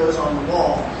artwork that goes on the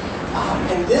wall.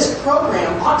 And this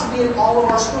program ought to be in all of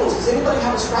our schools. Does anybody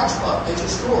have a Scratch club at your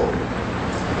school?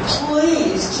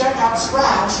 Please check out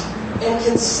Scratch and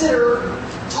consider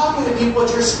talking to people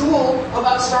at your school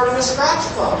about starting a Scratch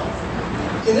club.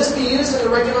 Can this be used in the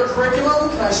regular curriculum?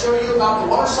 Can I show you about the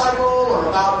water cycle or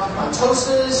about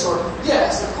mitosis? Or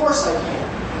yes, of course I can.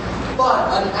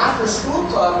 But an after-school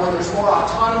club where there's more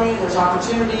autonomy and there's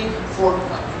opportunity for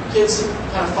kids to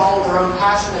kind of follow their own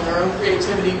passion and their own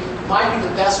creativity might be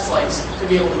the best place to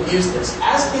be able to use this.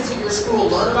 As kids at your school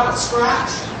learn about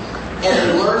Scratch and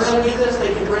they learn how to do this,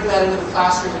 they can bring that into the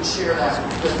classroom and share that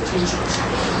with the teachers.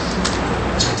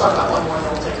 We'll talk about one more and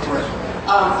then we'll take a break.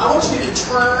 I want you to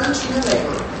turn to your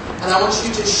neighbor and I want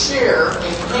you to share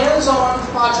a hands-on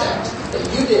project that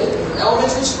you did in your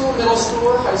elementary school, middle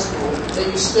school, or high school that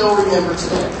you still remember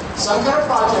today. Some kind of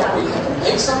project where you had to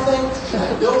make something, you had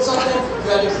to build something, you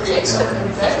had to create something.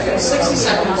 Okay? We got 60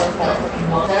 seconds.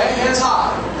 Okay? Hands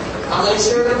high. How many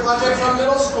shared a project from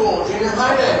middle school, junior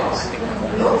high days?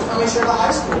 How many shared a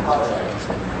high school project?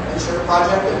 How many shared a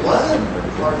project that wasn't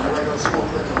part of the regular school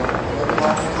curriculum? Maybe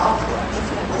not in college.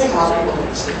 I think a lot of people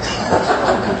understand.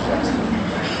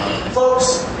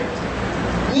 Folks,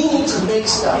 we need to make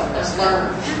stuff as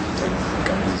learners.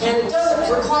 And it doesn't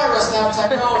require us to have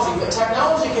technology, but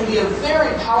technology can be a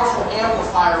very powerful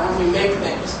amplifier when we make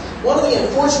things. One of the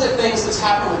unfortunate things that's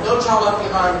happened with No Child Left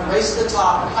Behind, Race to the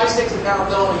Top, and High Stakes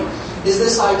Accountability is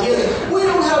this idea that we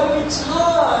don't have any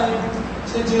time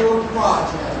to do a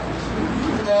project.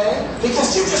 Okay?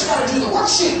 Because you just got to do the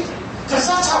worksheet. Because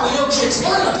that's how we know kids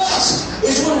learn the best,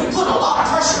 is when we put a lot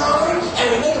of pressure on them and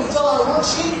we make them fill out a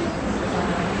worksheet.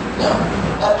 No,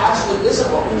 that actually isn't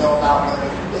what we know about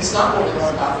learning. It's not what we know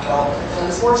about development.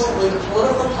 And unfortunately, the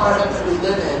political climate that we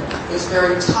live in is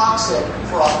very toxic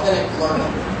for authentic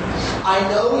learning. I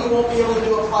know you won't be able to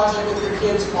do a project with your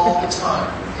kids all the time.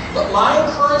 But my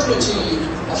encouragement to you,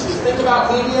 as we think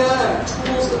about media and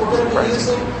tools that we're going to be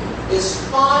using, is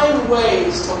find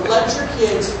ways to let your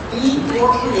kids be more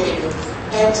creative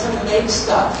and to make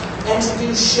stuff and to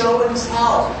do show and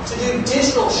tell, to do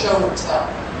digital show and tell.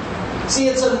 See,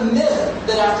 it's a myth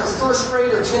that after first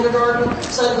grade or kindergarten,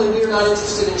 suddenly we are not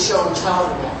interested in show and tell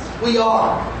anymore. We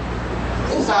are.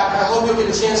 In fact, I hope you'll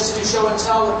get a chance to do show and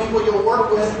tell with people you'll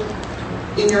work with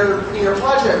in your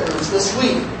project groups this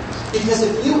week. Because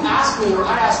if you ask me or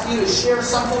I ask you to share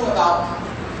something about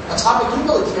a topic you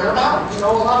really care about, you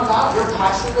know a lot about, you're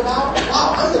passionate about,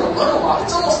 wow, I'm going to learn a lot.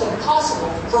 It's almost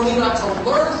impossible for me not to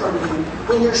learn from you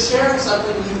when you're sharing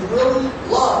something you really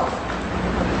love.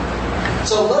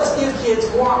 So let's give kids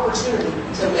more opportunity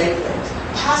to make things.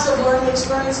 Passive learning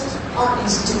experiences are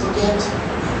easy to forget.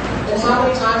 And how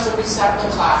many times have we sat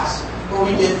in class where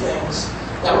we did things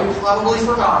that we probably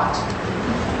forgot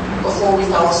before we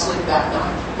fell asleep that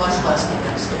night, much less the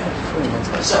next day?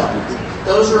 So,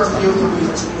 those are a few of the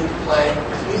reasons we need to play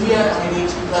media and we need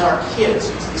to let our kids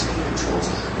use these media tools.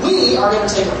 We are going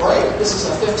to take a break. This is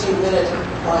a 15-minute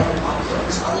line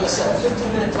podcast. I'm going to set a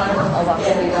 15-minute timer and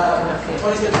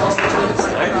 20 minutes.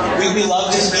 We'd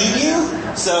love to feed you.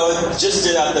 So just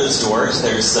out those doors,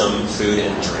 there's some food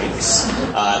and drinks.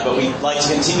 But we'd like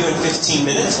to continue in 15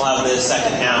 minutes. We'll have the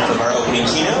second half of our opening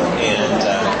keynote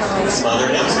and some other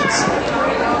announcements.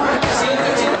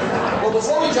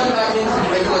 Before we jump back into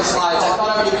the regular slides, I thought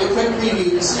I would give you a quick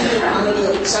preview. This evening, I'm going to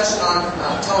do a session on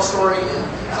Tell a Story in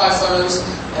 5 photos.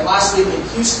 And last week in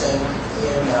Houston,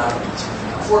 in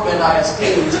Fort Bend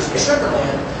ISD, which is in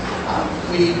Sugarland,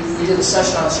 we did a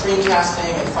session on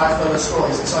screencasting and 5 photo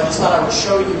stories. And so I just thought I would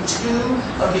show you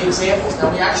 2 of the examples.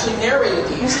 Now, we actually narrated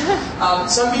these.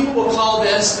 Some people will call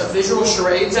this a visual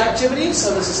charades activity.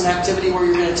 So this is an activity where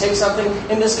you're going to take something,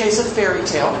 in this case a fairy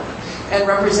tale, and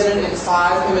represented in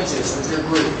 5 images with your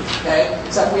group. Okay?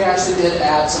 Except we actually did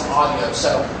add some audio.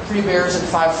 So 3 bears and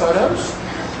 5 photos.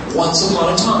 Once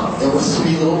upon a time, there were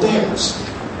 3 little bears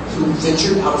who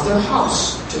ventured out of their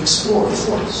house to explore the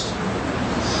forest.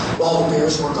 While the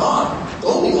bears were gone,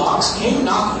 Goldilocks came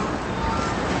knocking.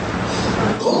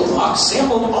 Goldilocks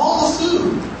sampled all the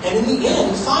food, and in the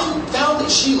end found that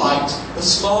she liked the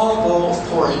small bowl of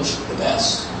porridge the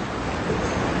best.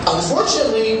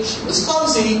 Unfortunately, she was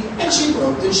clumsy, and she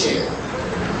broke the chair.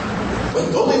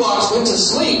 When Goldilocks went to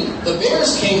sleep, the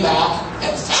bears came back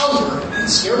and found her and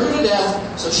scared her to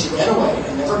death, so she ran away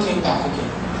and never came back again.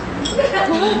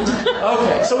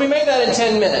 Okay, so we made that in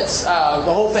 10 minutes,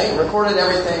 the whole thing, recorded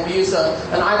everything. We used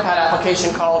an iPad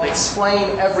application called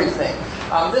Explain Everything.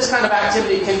 This kind of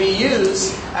activity can be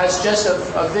used as just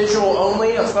a visual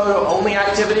only, a photo only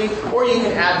activity, or you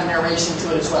can add narration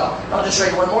to it as well. I'll just show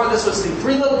you one more. This was the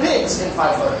 3 little pigs in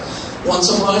 5 photos. Once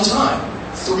upon a time,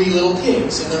 3 little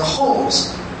pigs in their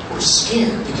homes were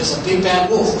scared because a big bad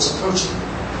wolf was approaching.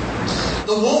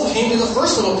 The wolf came to the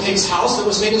first little pig's house that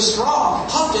was made of straw,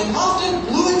 puffed and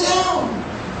blew it down.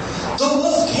 The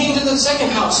wolf came to the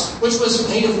second house, which was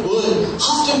made of wood,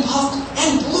 huffed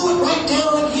and blew it right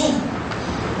down again.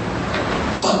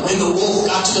 But when the wolf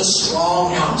got to the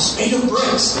strong house, made of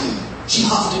bricks, she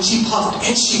huffed and she puffed,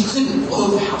 and she couldn't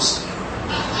blow the house down.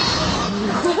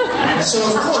 So,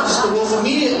 of course, the wolf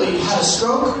immediately had a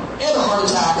stroke and a heart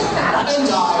attack and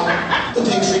died. The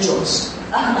pigs rejoiced.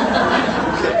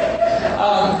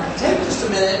 Take just a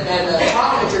minute and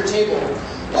talk at your table.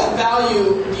 What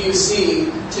value do you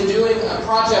see to doing a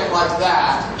project like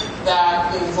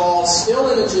that involves still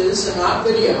images and not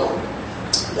video,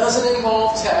 doesn't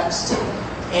involve text,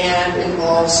 and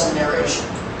involves some narration?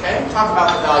 Okay? Talk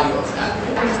about the value of that.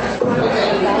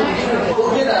 Okay.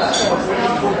 We'll get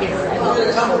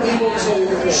a couple people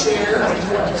to share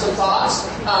some thoughts.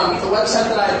 The website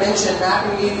that I mentioned,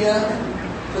 Mapping Media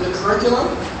for the curriculum,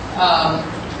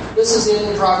 this is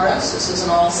in progress. This isn't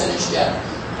all finished yet.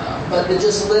 But it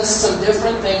just lists some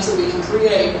different things that we can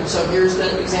create. And so here's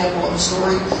the example of a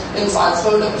story in 5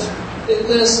 photos. It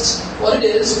lists what it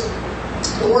is,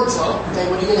 the workflow. Okay,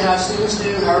 what are you going to have students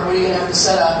do? What are you going to have to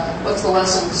set up? What's the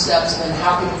lesson steps? And then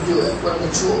how can you do it? What are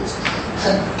the tools?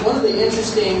 One of the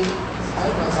interesting, I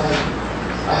don't know if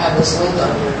I have this link on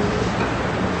here.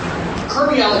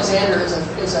 Kirby Alexander is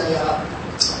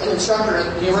an instructor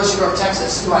at the University of North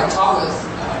Texas who I taught with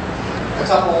a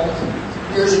couple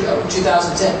years ago,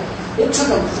 2010. It took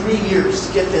him 3 years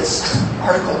to get this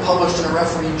article published in a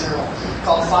referee journal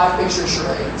called 5 Picture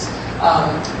Charades.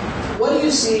 What do you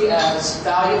see as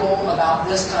valuable about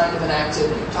this kind of an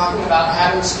activity? Talking about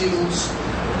having students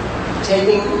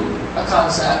taking a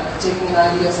concept, taking an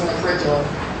idea from the curriculum,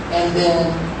 and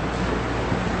then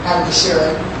having to share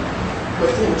it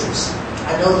with images.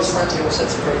 I know this front table said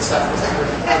some great stuff, but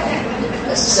not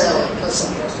necessarily because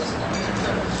somebody else doesn't want to.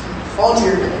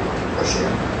 Volunteer your name or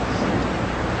share.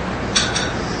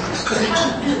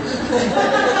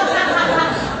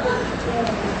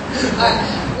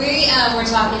 We were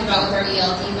talking about with our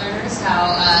ELD learners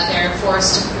how they're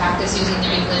forced to practice using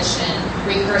their English and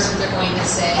rehearse what they're going to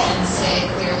say and say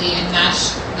it clearly and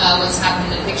match what's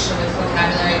happening in the picture with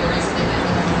vocabulary, whereas they might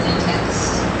be learning in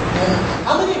text.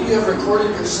 How many of you have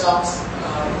recorded yourself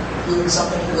doing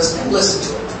something and listen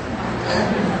to it? Okay.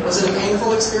 Was it a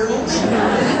painful experience?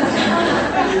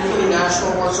 You're pretty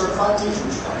national board certified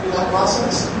teachers through that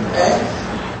process. Okay?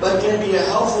 But can it be a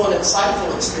helpful and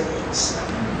insightful experience?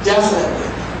 Definitely.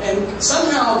 And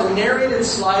somehow the narrated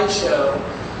slideshow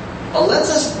lets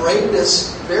us break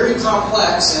this very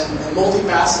complex and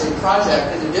multifaceted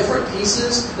project into different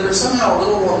pieces that are somehow a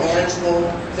little more manageable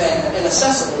and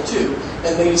accessible too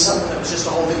than maybe something that was just a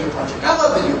whole video project. I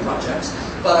love video projects,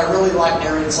 but I really like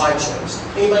narrated slideshows.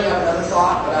 Anybody have another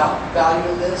thought about value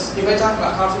of this? Anybody talk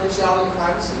about confidentiality and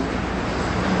privacy?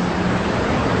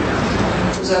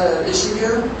 Was that an issue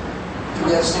here? Do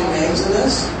we have student names in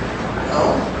this?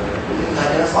 No. We didn't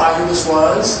identify who this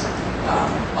was.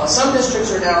 Some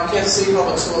districts are now, Kansas City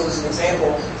Public Schools as an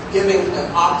example, giving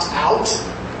an opt-out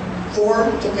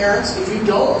form to parents. If you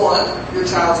don't want your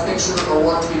child's picture or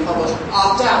work to be published,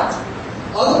 opt out.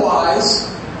 Otherwise,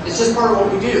 it's just part of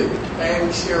what we do. Okay?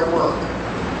 We share work.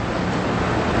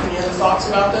 Any other thoughts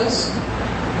about this?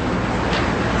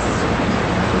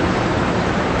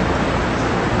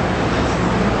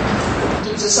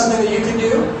 Is this something that you can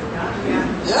do?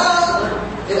 Yeah.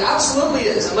 It absolutely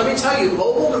is. And let me tell you,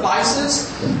 mobile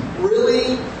devices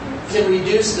really can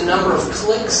reduce the number of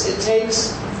clicks it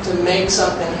takes to make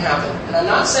something happen. And I'm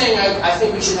not saying I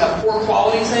think we should have poor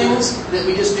quality things that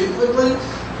we just do quickly,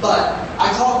 but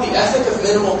I call called the ethic of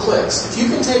minimal clicks. If you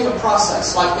can take a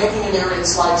process like making a narrated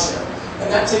slideshow,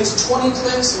 and that takes 20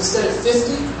 clicks instead of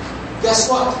 50, guess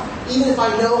what? Even if I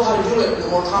know how to do it in a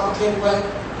more complicated way,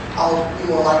 I'll be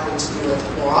more likely to do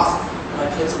it more often. My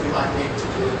kids will be likely to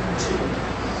do it too.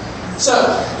 So,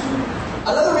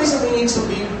 another reason we need to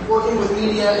be working with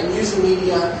media and using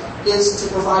media is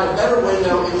to provide a better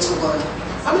window into learning.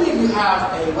 How many of you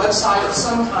have a website of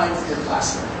some kind for your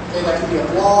classroom? Okay, that could be a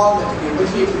blog, that could be a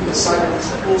wiki, it could be a site on your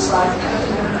school site.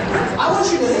 I want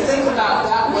you to think about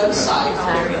that website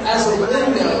as a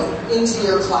window into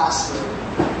your classroom.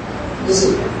 Is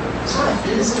it kind of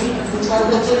busy? Try to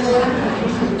look in there?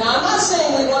 Now, I'm not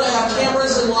saying we want to have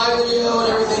cameras and live video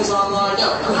and everything's online.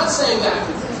 No, I'm not saying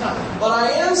that. But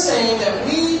I am saying that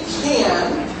we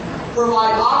can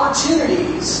provide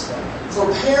opportunities for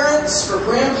parents, for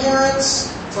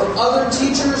grandparents, for other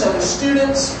teachers, other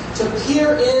students to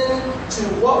peer into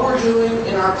what we're doing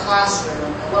in our classroom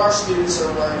and what our students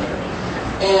are learning.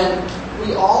 And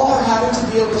we all are having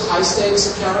to deal with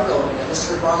high-stakes accountability. I just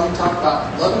heard Ronnie talk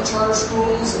about 11 charter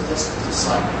schools and just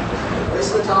like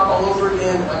race to the top all over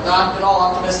again. I'm not at all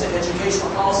optimistic educational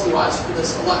policy-wise for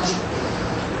this election.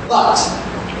 But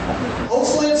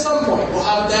hopefully at some point we'll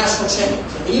have a national change.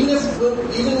 And even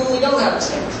when we don't have a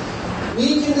change,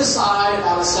 we can decide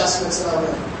about assessments in our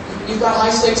room. You've got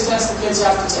high-stakes tests the kids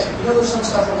have to take. You know there's some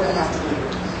stuff we're going to have to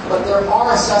do. But there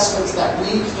are assessments that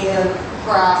we can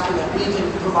craft and that we can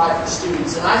provide for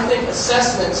students. And I think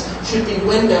assessments should be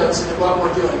windows into what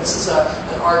we're doing. This is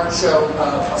an art show,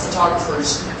 a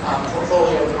photographer's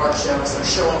portfolio of an art show as they're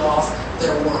showing off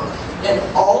their work. And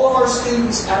all of our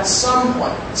students at some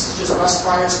point, this is just Russ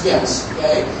Pryor's guess,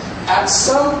 okay? At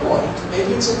some point,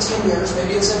 maybe it's in 10 years,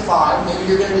 maybe it's in 5, maybe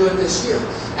you're going to do it this year.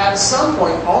 At some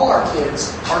point, all our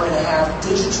kids are going to have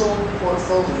digital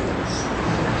portfolios.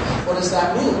 What does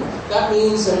that mean? That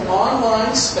means an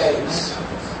online space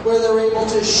where they're able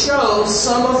to show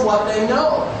some of what they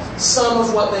know, some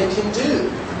of what they can do.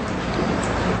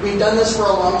 We've done this for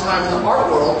a long time in the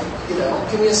art world. You know,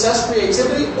 can we assess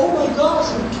creativity? Oh my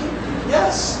gosh, we can.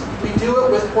 Yes. We do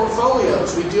it with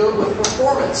portfolios. We do it with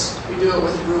performance. We do it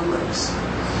with rubrics.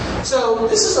 So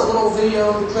this is a little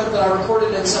video clip that I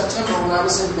recorded in September when I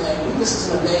was in Maine. This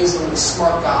is an amazingly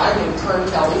smart guy named Kern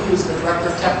Kelly, who's the director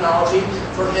of technology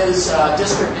for his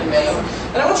district in Maine.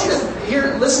 And I want you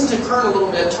to listen to Kern a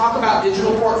little bit, talk about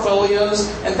digital portfolios,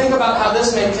 and think about how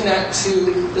this may connect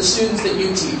to the students that you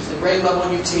teach, the grade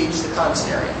level you teach, the content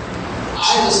area.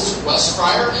 Hi, this is Wes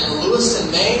Fryer in Lewiston,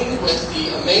 Maine, with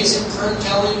the amazing Kern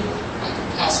Kelly. I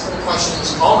could ask Kern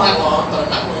questions all night long, but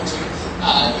I'm not going to.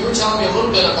 You were telling me a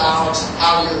little bit about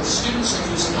how your students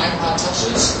are using iPod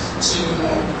Touches to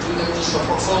do their digital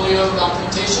portfolio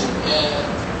documentation, and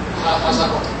how's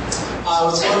that working?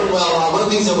 One of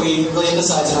the things that we really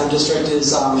emphasize in our district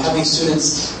is having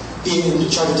students being in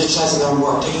charge of digitizing their own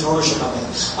work, taking ownership of it.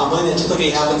 One thing that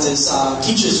typically happens is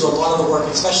teachers do a lot of the work,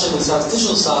 especially when it starts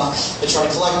digital stuff, they try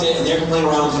to collect it and they're playing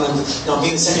around kind of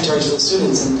being the secretaries for the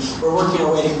students. And we're working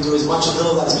our way to do as much of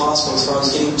little of that as possible as far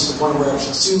as getting to the point where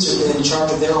students are in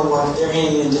charge of their own work, they're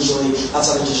handing it in digitally,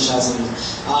 that's how they're digitizing it.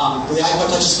 With the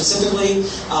iPod Touch specifically,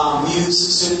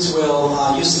 students will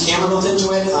use the camera built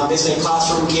into it, basically a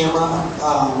classroom camera,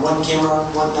 one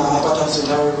iPod Touch in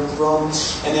the entire room,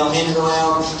 and they'll hand it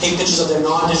around, take pictures of their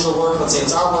non-digital work, let's say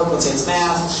it's artwork, let's say it's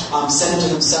math, send it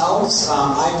to themselves.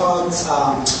 iPods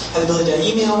have the ability to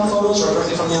email photos right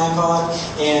directly from the iPod,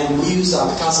 and we use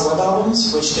Picasa Web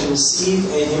Albums, which can receive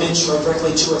an image right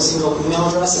directly to a single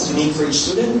email address that's unique for each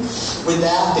student. With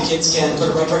that, the kids can put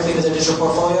it right directly into their digital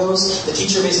portfolios. The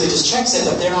teacher basically just checks it,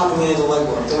 but they're not doing any of the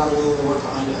legwork. They're not doing any of the work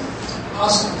behind it.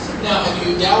 Awesome. Now, have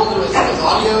you dabbled with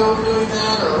audio doing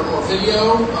that or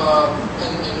video?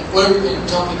 And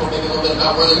tell people maybe a little bit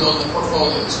about where they're building the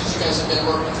portfolios, because you guys have been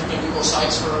working with Google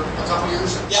Sites for a couple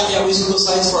years. Yeah, we use Google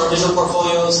Sites for our digital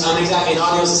portfolios. Exactly, and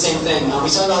audio is the same thing.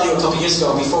 We started audio a couple years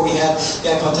ago before we had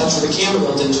the iPod Touch with the camera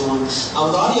built into one.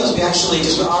 With audios, we actually,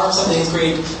 because our 7th and 8th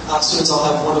grade students all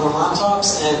have one-to-one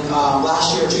laptops, and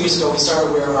last year or 2 years ago, we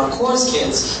started where our chorus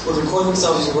kids would record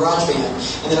themselves using GarageBand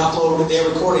and then upload their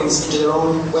recordings into their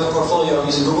own web portfolio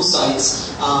using Google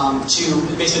Sites to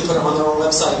basically put them on their own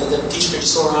website that the teacher could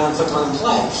just go around and click on and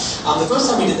play. The first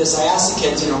time we did this, I asked the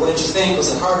kids, what did you think? Was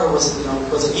it harder? Was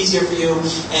it easier for you?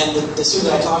 And the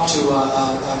student that I talked to,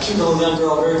 a cute little young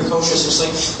girl, very precocious, was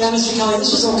like, yeah, Mr. Kelly,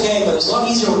 this was okay, but it was a lot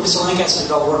easier when Mr. Lancaster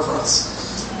did all the work for us.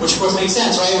 Which, of course, makes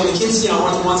sense, right? When the kids,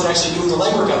 aren't the ones that are actually doing the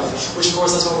legwork of it, which, of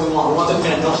course, that's what we want. We want them to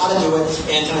kind of know how to do it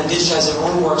and kind of digitize their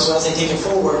own work, so as they take it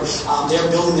forward, they're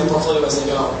building their portfolio as they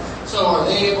go. So are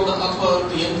they able to upload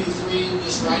the MP3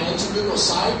 just right into Google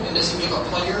Site, and does it give a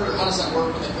player, or how does that work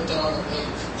when they put that on the page?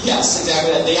 Yes,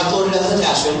 exactly. They upload it as an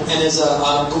attachment, and there's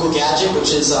a Google Gadget, which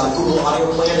is a Google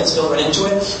Audio player that's built right into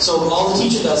it. So all the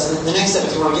teacher does, and the next step,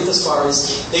 if you want to get this far,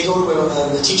 is they go to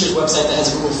the teacher's website that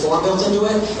has a Google form built into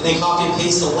it, and they copy and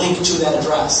paste the link to that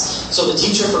address. So the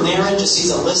teacher from their end just sees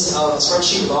a list of a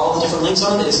spreadsheet with all the different links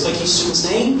on it. They just click each student's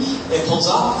name, it pulls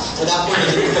up, and at that point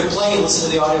they can click play and listen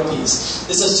to the audio piece.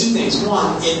 This does two things.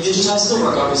 One, it digitizes the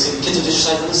work, obviously. The kids are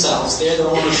digitizing themselves. They're the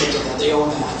ownership of that. They own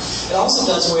that. It also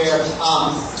does where,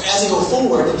 as they go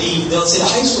forward, they'll say the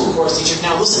high school course teacher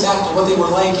can now listen back to what they were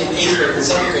like in 8th grade and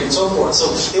 7th grade and so forth. So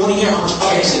they want to hear how much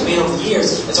progress they've made over the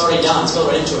years. It's already done. It's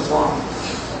built right into a form.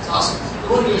 That's awesome.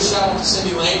 I want to do a shout out to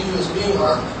Cindy Lane, who is being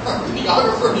our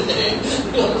videographer today.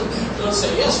 Don't say,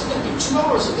 yes, we're going to do 2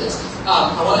 hours of this.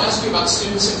 I want to ask you about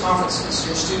students and conferences.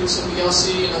 Your students at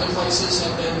BLC and other places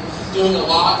have been doing a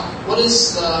lot. What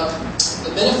is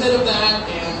the benefit of that,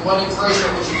 and what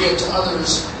encouragement would you give to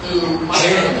others who might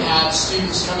have had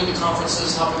students coming to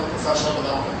conferences helping with professional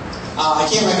development? I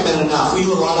can't recommend it enough. We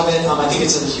do a lot of it. I think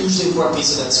it's a hugely important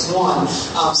piece of this. One,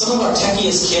 some of our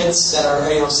techiest kids that are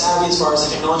savvy as far as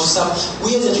the technology stuff,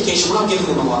 we as education, we're not giving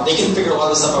them a lot. They can figure a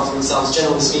lot of this stuff out for themselves,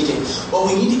 generally speaking. What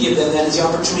we need to give them then is the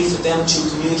opportunity for them to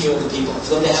communicate with the people,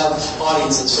 for them to have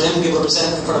audiences, for them to be able to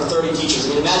present in front of 30 teachers.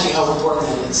 I mean, imagine how important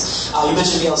that is. You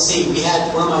mentioned VLC. We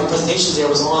had one of my presentations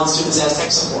there was on students as tech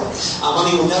support. One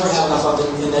thing we'll never have enough of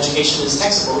in education is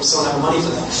tech support. We just don't have the money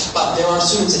for that. But there are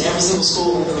students in every single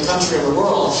school in the country in the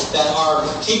world that are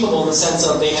capable in the sense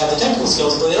of they have the technical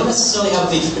skills, but they don't necessarily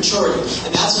have the maturity.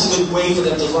 And that's just a good way for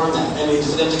them to learn that. I mean,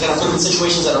 for them to kind of put them in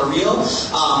situations that are real.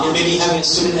 Maybe having a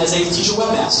student as a teacher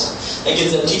webmaster. That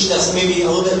gives a teacher that's maybe a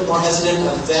little bit more hesitant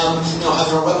of them,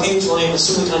 having a web page, while a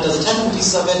student kind of does the technical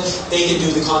pieces of it, they can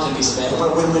do the content piece of it.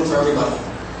 What a win-win for everybody.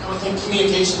 I think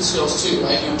communication skills too,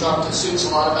 right? You talk to students a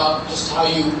lot about just how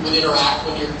you would interact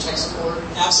when you're tech support.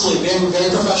 Absolutely, very, very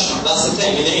professional. That's the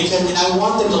thing. And I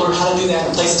want them to learn how to do that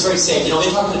in a place that's very safe. They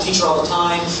talk to the teacher all the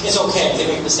time. It's okay if they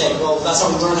make a mistake. Well, that's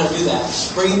how we learn how to do that.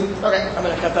 Okay, I'm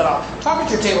going to cut that off. Talk at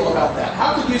your table about that.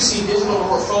 How could you see digital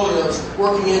portfolios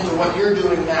working into what you're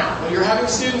doing now? When you're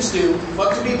having students do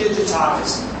what could be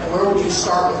digitized, and where would you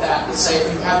start with that? Let's say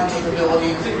if you have the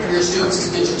capability for your students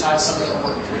to digitize some of their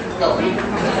work. Go.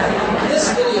 This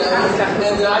video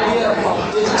and the idea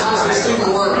of digitizing student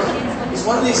work is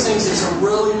one of these things that's a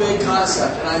really big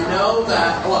concept. And I know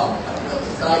that,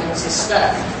 I can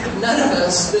suspect, none of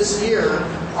us this year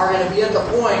are going to be at the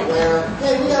point where,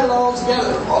 hey, we got it all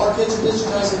together. All our kids are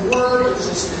digitizing work. It's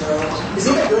just, is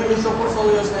anybody doing digital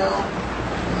portfolios now?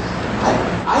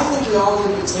 I think we all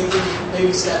need to be taking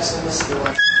baby steps in this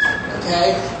direction.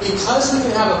 Okay? Because we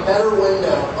can have a better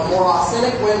window, a more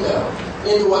authentic window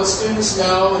into what students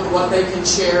know and what they can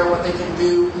share, what they can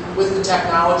do with the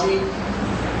technology.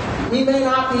 We may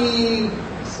not be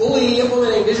fully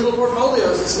implementing digital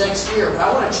portfolios this next year, but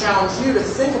I want to challenge you to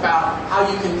think about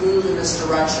how you can move in this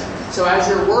direction. So as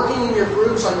you're working in your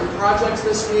groups on your projects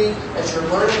this week, as you're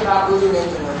learning about movie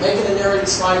making or making a narrated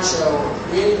slideshow or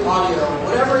creating audio,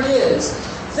 whatever it is,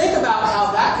 think about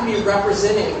how that can be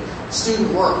representing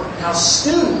student work, and how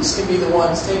students can be the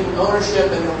ones taking ownership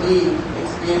and the lead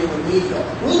creating the media.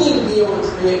 We need to be able to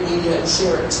create media and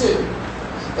share it too.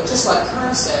 But just like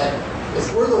Kern said,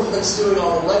 if we're the ones doing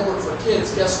all the legwork for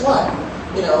kids, guess what?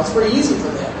 It's pretty easy for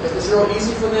them. If it's real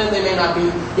easy for them, they may not be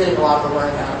getting a lot of the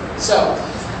learning out of it. So,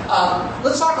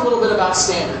 let's talk a little bit about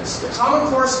standards. The Common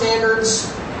Core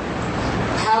standards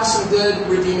have some good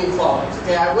redeeming qualities.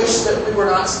 Okay, I wish that we were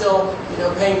not still,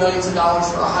 paying millions of dollars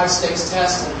for a high-stakes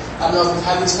test. And I don't know if we've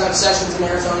had these kind of sessions in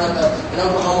Arizona, but in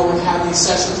Oklahoma we've had these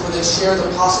sessions where they share the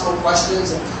possible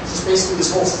questions, and it's just basically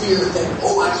this whole fear thing.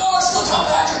 Oh my gosh, look how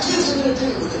bad your kids are going to do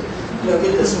with it.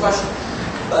 Get this question.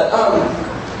 But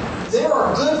there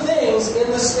are good things in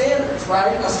the standards,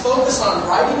 right? A focus on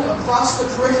writing across the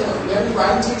curriculum. Do we have any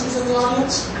writing teachers in the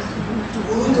audience?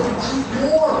 We need to write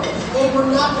more. And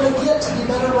we're not going to get to be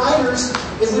better writers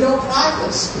if we don't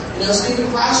practice. Stephen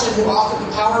Krashen, who authored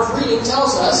The Power of Reading,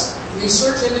 tells us,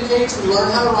 research indicates we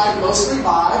learn how to write mostly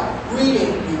by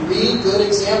reading. We read good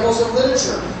examples of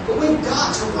literature. But we've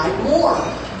got to write more.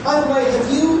 By the way,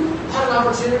 have you had an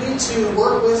opportunity to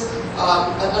work with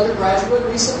an undergraduate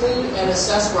recently and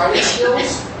assess writing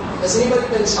skills? Has anybody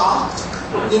been shocked?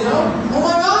 Oh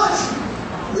my gosh,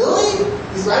 really?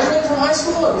 You graduated from high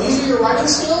school and these are your writing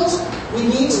skills? We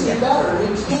need to be better. We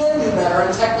can do better,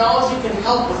 and technology can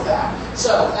help with that.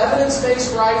 So,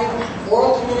 evidence-based writing,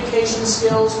 oral communication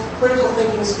skills, critical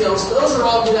thinking skills, those are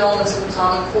all good elements of the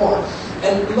Common Core.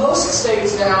 And most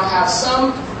states now have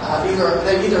some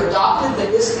they've either adopted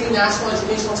the ISTE National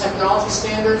Educational Technology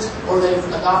Standards, or they've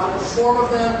adopted a form of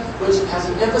them which has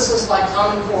an emphasis like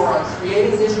Common Core on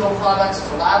creating digital products,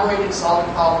 collaborating,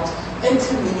 solving problems, and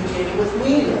communicating with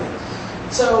media.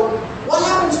 So, what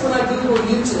happens when I Google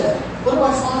you today? What do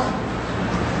I find?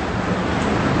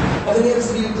 Have any of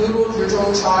you Googled your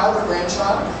own child or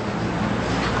grandchild?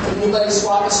 Did anybody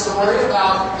swap a story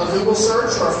about a Google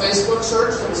search or a Facebook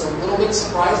search that was a little bit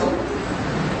surprising?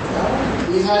 No?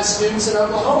 We've had students in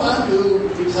Oklahoma who,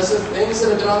 because of things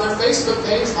that have been on their Facebook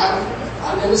page, have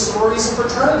gotten into sororities and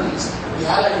fraternities. We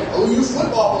had an OU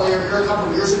football player here a couple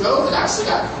of years ago that actually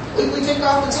got completely kicked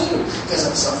off the team because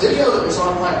of some video that was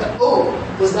online.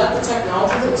 Was that the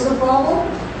technology that was the problem?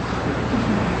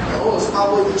 No, it was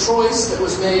probably the choice that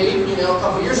was made, a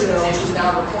couple of years ago, which is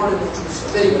now recorded, which was a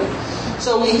video.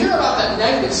 So we hear about that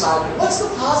negative side, but what's the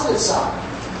positive side?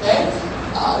 Okay?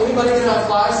 Anybody going to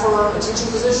apply for a teaching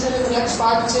position in the next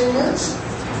 5 to 10 years?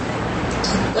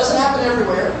 Doesn't happen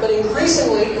everywhere, but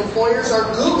increasingly employers are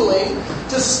Googling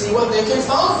to see what they can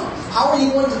find. How are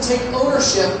you going to take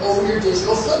ownership over your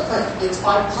digital footprint? It's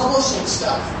by publishing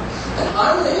stuff. And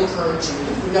I'm going to encourage you,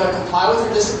 you've got to comply with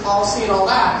your district policy and all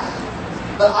that,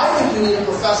 but I think you need a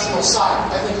professional site.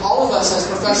 I think all of us as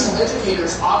professional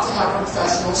educators ought to have a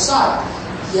professional site.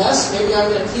 Yes, maybe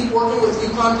I'm going to keep working with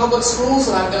UConn Public Schools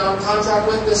that I've been on contract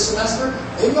with this semester.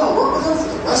 Maybe I'll work with them for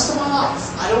the rest of my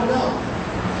life. I don't know.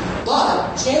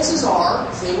 But chances are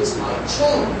things might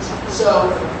change. So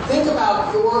think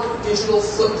about your digital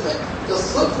footprint. The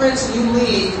footprints you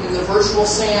leave in the virtual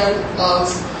sand of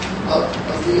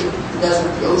the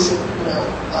desert, the ocean,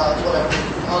 whatever,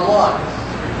 online.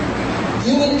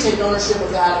 You need to take ownership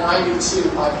of that, and I do too,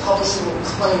 by publishing and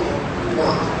claiming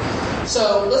work.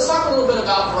 So let's talk a little bit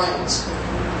about brains.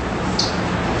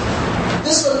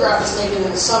 This photograph was taken in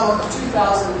the summer of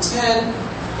 2010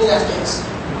 in Afghanistan.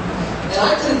 And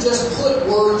I could have just put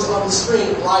words on the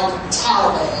screen like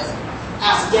Taliban,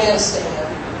 Afghanistan.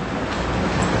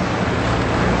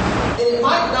 And it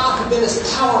might not have been as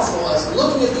powerful as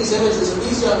looking at these images of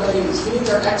these young ladies getting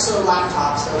their EXO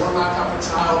laptops, their One Laptop per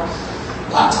Child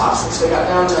laptops, which they got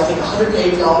down to, I think,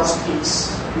 $180 a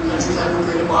piece. Countries had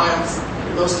agreed to buy them,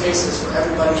 in most cases, for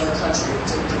everybody in the country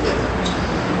to get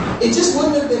them. It just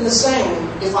wouldn't have been the same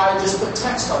if I had just put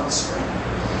text on the screen.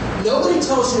 Nobody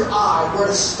tells your eye where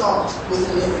to start with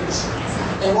an image.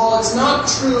 And while it's not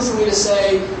true for me to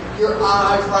say your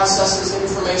eye processes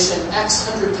information X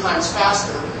hundred times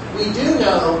faster, we do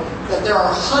know that there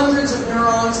are hundreds of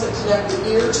neurons that connect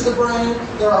the ear to the brain.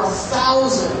 There are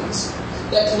thousands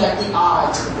that connect the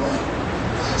eye to the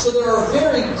brain. So there are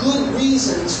very good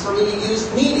reasons for me to use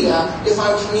media if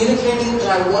I'm communicating and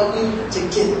I want you to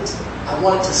get it. I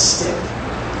want it to stick.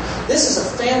 This is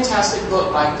a fantastic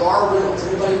book by Gar Reynolds.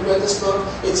 Anybody read this book?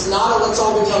 It's not a Let's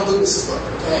All Become Buddhists book,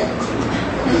 okay?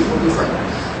 We'll be frank.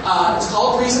 It's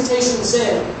called Presentation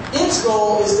Zen. Its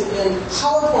goal is to end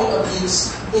PowerPoint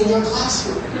abuse in your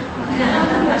classroom.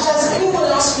 Has anyone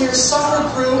else here suffered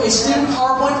through a student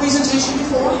PowerPoint presentation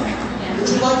before? Would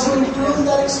you like to improve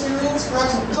that experience?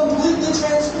 Perhaps completely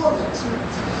transform it?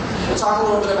 We'll talk a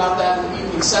little bit about that in the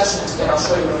evening session today. I'll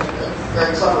show you a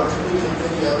very clever comedian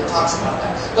video that talks about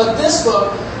that. But this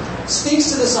book speaks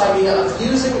to this idea of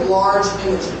using large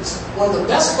images. One of the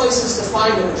best places to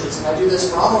find images, and I do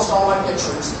this for almost all my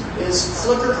pictures, is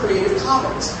Flickr Creative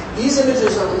Commons. These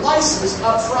images are licensed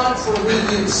up front for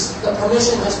reuse. The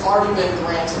permission has already been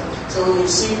granted. So when you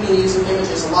see me using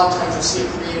images, a lot of times you'll see a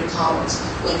Creative Commons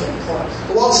link in the corner.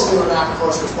 The Walt Simmler map, of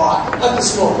course, was bought at the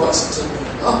small price of $10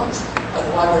 million at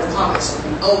the Library of Congress, and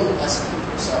we own it as a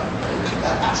people. So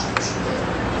that attribution there.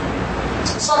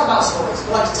 Let's talk about stories.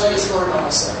 I'd like to tell you a story about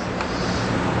myself.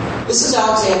 This is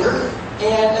Alexander,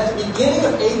 and at the beginning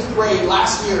of 8th grade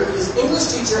last year, his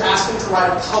English teacher asked him to write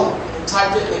a poem. He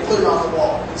typed it and they put it on the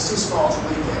wall. It's too small to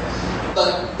read there.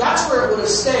 But that's where it would have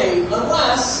stayed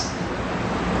unless,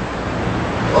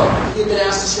 well, he had been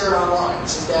asked to share it online,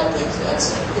 which his dad thinks Dad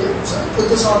said, here, so put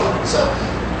this on. So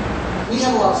we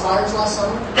had a lot of fires last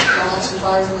summer. We had some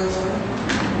fires in Arizona.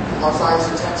 A lot of fires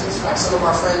in Texas. In fact, some of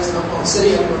our friends in Oklahoma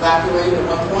City had to evacuate at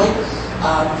one point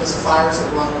because of fires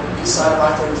that were on the east side of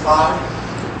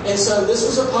I-35. And so this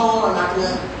was a poem. I'm not going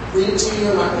to read it to you.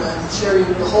 I'm not going to share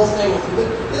the whole thing with you.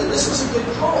 But this was a good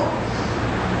poem.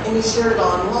 And he shared it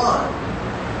online.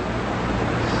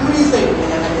 Who do you think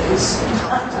Nana is?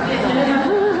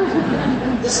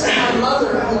 This is my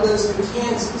mother who lives in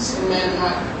Kansas, in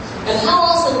Manhattan. And how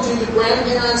often do the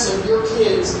grandparents of your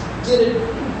kids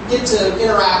get to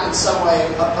interact in some way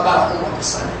about a homework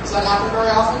assignment? Does that happen very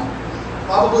often?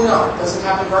 Probably not. It doesn't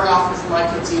happen very often for my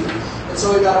kids either. And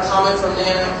so we got a comment from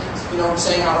Nana.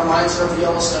 saying how it reminds her of the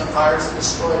Yellowstone fires that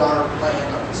destroyed our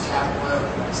land up his cabin road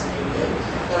in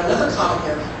 1988. Got another comment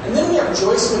here. And then we have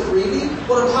Joyce McGreevy.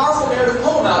 What a powerful narrative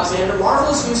poem, Alexander.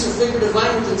 Marvelous use of figurative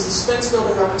language and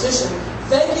suspense-building repetition.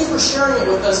 Thank you for sharing it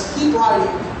with us. Keep writing.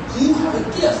 You have a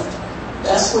gift.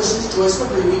 Best wishes, Joyce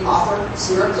McGreevy, author,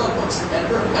 Sierra Cookbooks,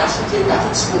 editor of National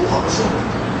Geographic School Publishing.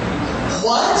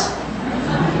 What?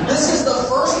 This is the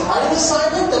first writing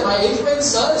assignment that my 8th grade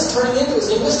son is turning into his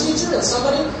English teacher, and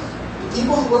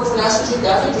people who work for National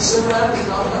Geographic just sit around and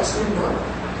comment on student work.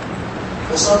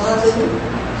 Well, sometimes they do.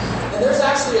 And there's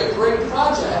actually a great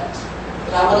project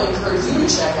that I want to encourage you to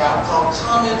check out called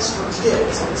Comments for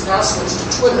Kids, and it's now switched to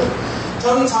Twitter.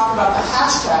 Tony talked about the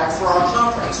hashtag for our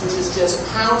conference, which is just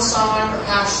 # or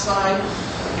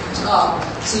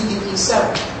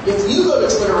 #CPP7. If you go to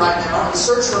Twitter right now and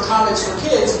search for Comments for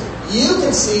Kids, you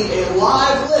can see a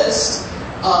live list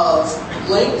of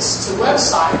links to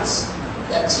websites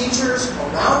that teachers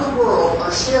around the world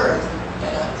are sharing.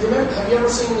 And have you ever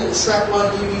seen in the Shrek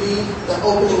 1 DVD, the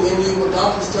opening menu where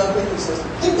Donkey's jumping and says,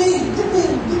 "Hit me, hit me,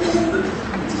 hit me."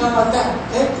 It's kind of like that.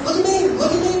 Okay? Look at me,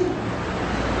 look at me.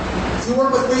 If you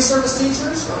work with pre-service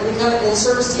teachers or any kind of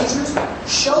in-service teachers,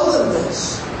 show them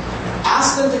this.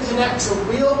 Ask them to connect to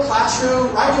real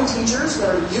classroom writing teachers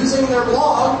that are using their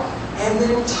blog and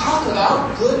then talk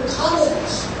about good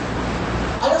comments.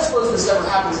 I don't suppose this ever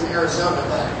happens in Arizona,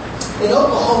 but in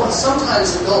Oklahoma,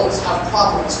 sometimes adults have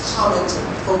problems commenting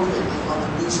appropriately on the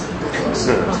newspaper books.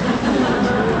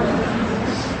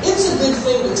 It's a good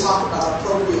thing to talk about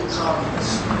appropriate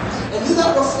comments and who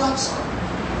that reflects on,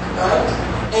 right?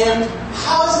 And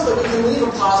how is it that we can leave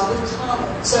a positive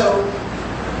comment? So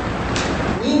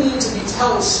we need to be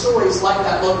telling stories like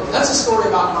that locally. That's a story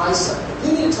about my son.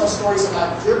 We need to tell stories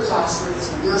about your classrooms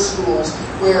and your schools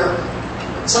where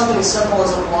something as simple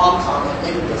as a blog comment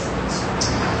made a difference.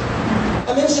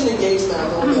 I mentioned engagement a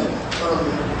little bit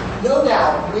earlier. No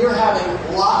doubt, we are having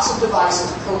lots of devices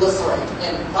proliferate.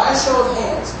 And by a show of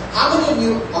hands, how many of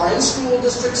you are in school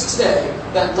districts today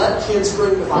that let kids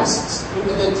bring devices and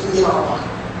then can get online?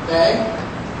 Okay?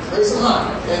 Raise them high.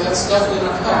 Okay, that's definitely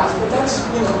not half, but that's,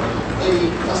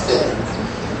 maybe a fifth.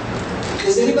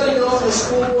 Does anybody know if the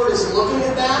school board is looking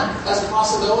at that as a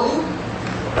possibility?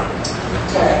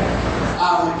 Okay.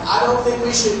 I don't think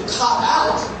we should cop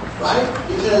out, right?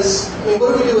 Because,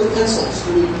 what do we do with pencils?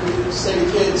 Do we say to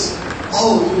kids,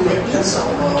 "Oh, you can get a pencil"?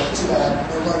 Well, too bad.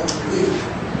 They're learning to read.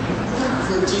 If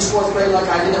you're teach 4th grade like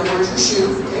I did, where's your shoe?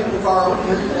 Okay, we borrow it.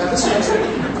 Here, you can have this pencil.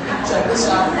 Check this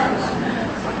out.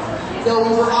 No, we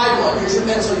provide one. Here's your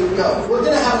pencil. You can go. We're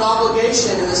going to have an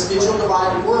obligation in this digital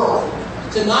divided world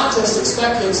to not just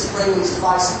expect kids to bring these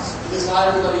devices, because not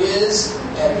everybody is,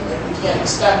 and we can't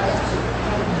expect that.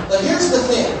 But here's the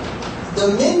thing. The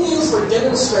menu for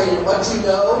demonstrating what you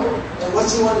know and what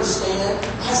you understand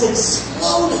has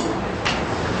exploded.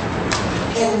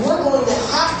 And we're going to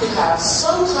have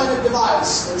some kind of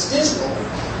device that's digital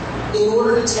in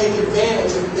order to take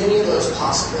advantage of many of those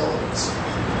possibilities.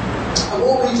 I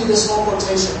won't read you this whole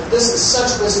quotation, but this is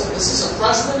such wisdom. This is a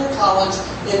freshman in college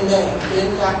in Maine. He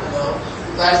didn't happen to know.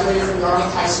 He graduated from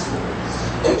Yarmouth High School.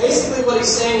 And basically what he's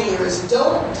saying here is,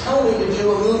 don't tell me to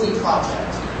do a movie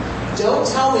project. Don't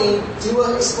tell me do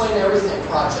an explain everything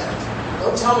project.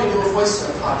 Don't tell me do a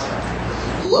voiceover project.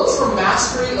 Look for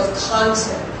mastery of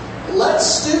content. Let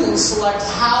students select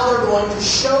how they're going to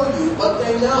show you what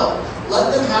they know.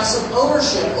 Let them have some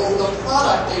ownership over the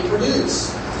product they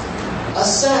produce.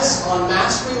 Assess on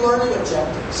mastery learning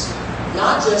objectives.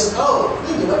 Not just,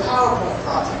 we did a PowerPoint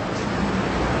project.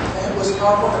 And was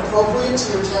PowerPoint appropriate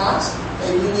to your task?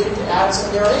 Maybe you needed to add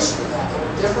some narration to that. There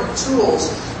were different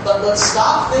tools. But let's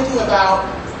stop thinking about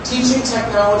teaching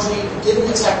technology, giving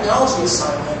a technology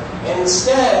assignment, and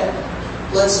instead,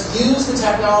 let's use the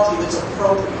technology that's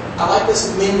appropriate. I like this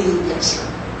menu picture.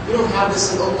 We don't have this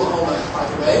in Oklahoma, by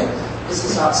the way. This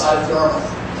is outside of Yarmouth.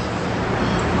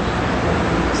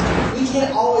 We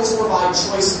can't always provide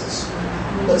choices,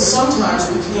 but sometimes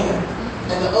we can.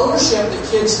 And the ownership that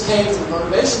kids take, the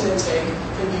motivation they take,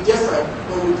 can be different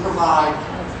when we provide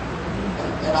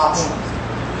an option.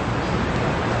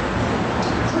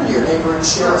 Turn to your neighbor and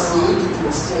share a food that you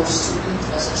were forced to eat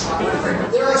as a child.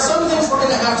 There are some things we're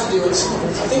going to have to do in school.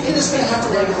 I think you're just going to have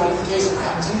to learn the qualification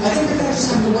facts. I think you're going to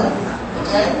just have to learn.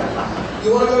 Okay?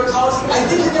 You want to go to college? I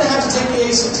think you're going to have to take the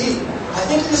ACT. I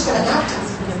think you're just going to have to.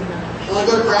 You want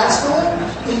to go to grad school? I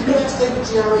think you're going to have to take the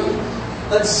GRE.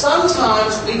 But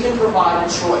sometimes we can provide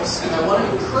a choice. And I want to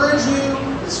encourage you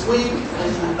this week,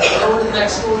 as you go into the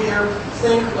next school year,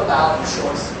 think about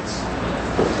choices.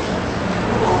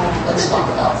 Let's talk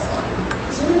about fun.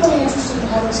 Is anybody interested in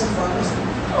having some fun this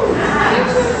week? I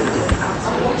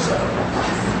hope so.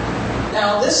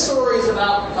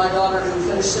 about my daughter who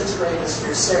finished 6th grade this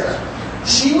year, Sarah.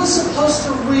 She was supposed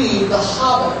to read The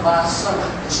Hobbit last summer.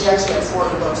 She actually had 4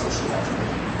 of the books that she had to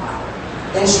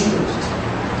read. And she didn't.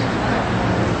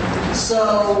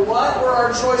 So what were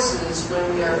our choices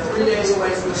when we are 3 days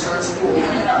away from the start of school?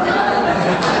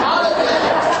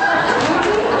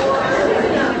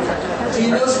 Do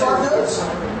you know SparkNotes?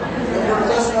 Remember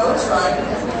those notes, right?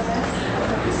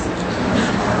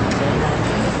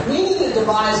 We need to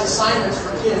devise assignments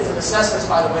for kids and assessments,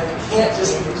 by the way, that can't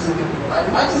just be Google, right?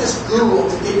 I can just Google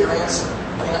to get your answer.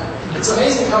 It's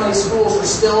amazing how many schools are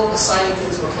still assigning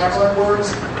kids vocabulary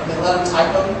words and they let them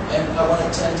type them, and I want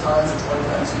it 10 times or 20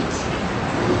 times each.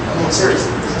 I mean,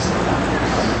 seriously.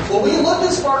 Well, we looked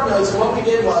at SparkNotes, and what we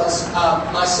did was,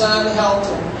 my son helped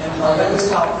and my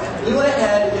youngest helped. We went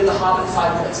ahead and did The Hobbit in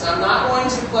 5 minutes. Now, I'm not going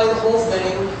to play the whole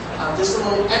thing, just a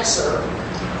little excerpt,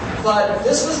 but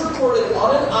this was recorded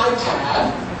on an iPad,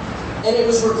 and it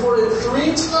was recorded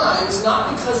 3 times,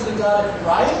 not because we got it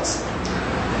right,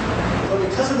 but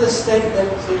because of this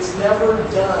statement, it's never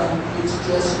done, it's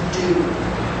just do.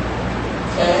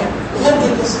 Okay? We have to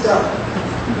get this done.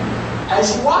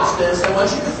 As you watch this, I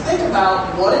want you to think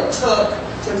about what it took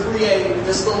to create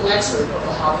this little excerpt of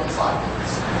The Hobbit in 5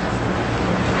 minutes.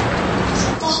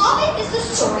 The Hobbit is the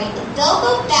story of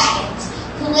Bilbo Baggins,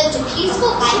 who lived a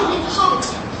peaceful life in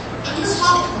Hobbiton, in his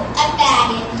hobbit hole at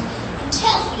Baggin,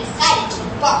 until he decided to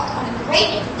embark on a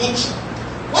great adventure.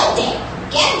 One day,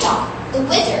 Gandalf, the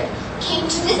wizard, came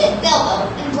to visit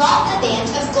Bilbo and brought a band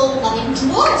of gold-loving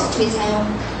dwarves to his home.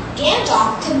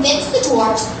 Gandalf convinced the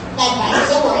dwarves, led by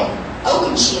Thorin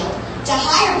Oakenshield, to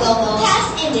hire Bilbo. The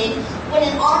task ended when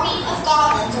an army of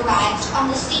goblins arrived on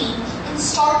the scene and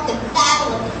started the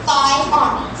Battle of the 5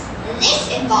 Armies. This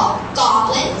involved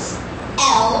goblins,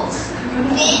 elves,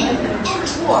 men, and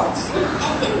dwarves,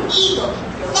 and the eagle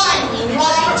finally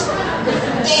arrived with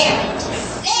Baron to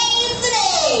save the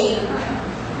day.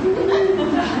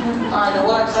 Alright, now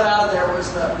what I cut out of there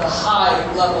was the high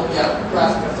level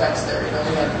graphic effects there. You know,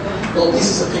 they had little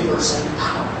pieces of paper saying,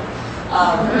 pow.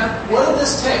 What did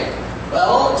this take?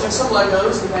 Well, it took some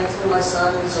Legos, and thankfully my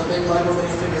son is a big Lego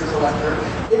minifigure collector.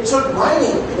 It took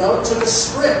writing, it took a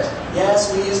script.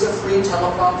 Yes, we used a free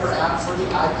teleprompter app for the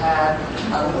iPad.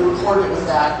 We recorded it with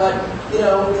that. But, we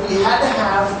had to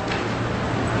have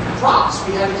props.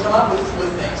 We had to come up with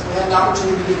things. We had an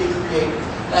opportunity to be creative.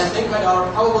 And I think my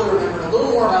daughter probably remembered a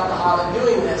little more about The Hobbit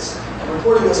doing this and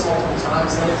recording this multiple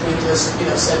times than if we just,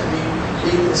 said,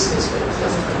 read this bit.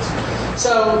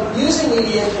 So, using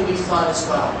media can be fun as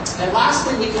well. And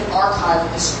lastly, we can archive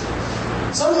history.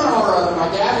 Somehow or other, my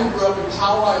dad, who grew up in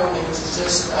Powell, Wyoming, which is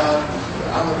just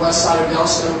on the west side of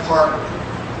Yellowstone Park.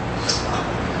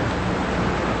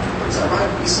 Is that right?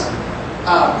 East side.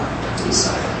 East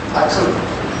side. Cody.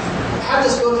 I have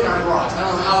this book in our garage. I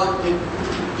don't know how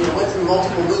it went through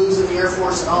multiple moves in the Air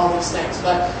Force and all these things.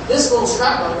 But this little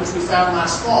scrapbook, which we found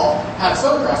last fall, had a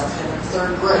photograph of him in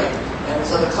 3rd grade. And it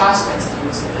was other classmates that he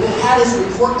was in. And it had his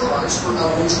report cards for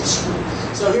elementary school.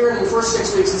 So here in the first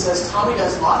 6 weeks, it says, Tommy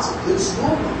does lots of good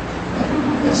schoolwork.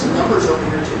 There's some numbers over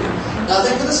here, too.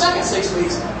 Nothing for the second 6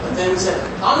 weeks. But then we said,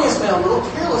 Tommy has been a little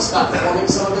careless about forming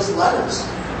some of his letters.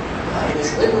 In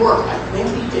his written work, I think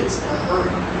he gets in a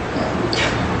hurry.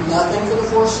 Nothing for the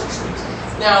 4th 6 weeks.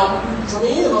 Now, for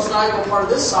me, the most valuable part of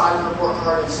this side of the report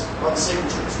card is the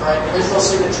signatures, right? The original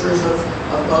signatures of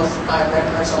both my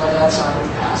grandparents on my dad's side who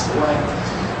passed away.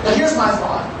 Now, here's my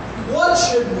thought. What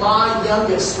should my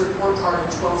youngest report card in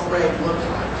 12th grade look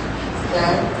like?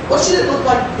 Okay? What should it look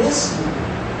like this year?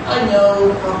 I know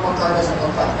the report card doesn't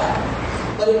look like that.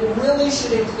 But it really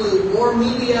should include more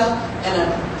media and a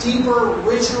deeper,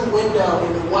 richer window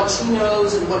into what she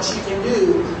knows and what she can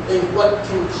do than what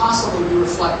can possibly be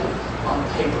reflected on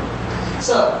paper.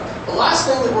 So, the last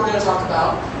thing that we're going to talk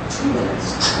about, 2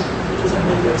 minutes, because I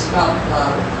think it's about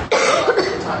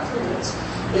 3 minutes,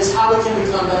 is how we can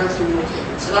become better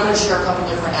communicators. And I'm going to share a couple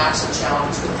different apps and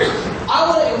challenges with you. I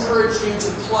want to encourage you to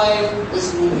play with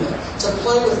media, to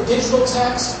play with digital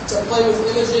text, to play with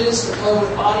images, to play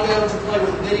with audio, to play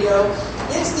with video.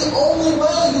 It's the only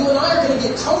way you and I are going to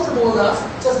get comfortable enough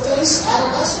to face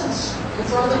adolescents in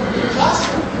front of the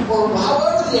classroom, or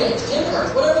however the age,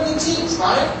 kindergarten, whatever you teach,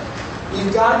 right?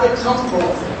 You've got to get comfortable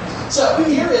with it. So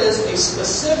here is a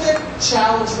specific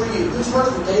challenge for you. Who's heard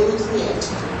of the Daily Create?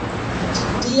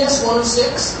 DS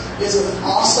 106 is an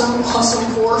awesome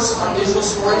course on digital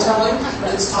storytelling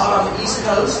that's taught on the East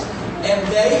Coast. And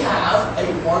they have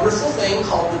a wonderful thing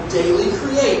called the Daily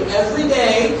Create. Every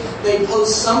day, they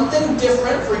post something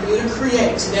different for you to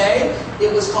create. Today,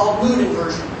 it was called Mood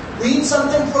Inversion. Read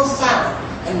something profound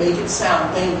and make it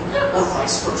sound vain, or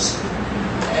vice versa.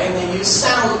 Okay, and they use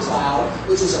SoundCloud,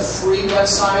 which is a free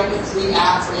website and free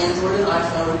app for Android and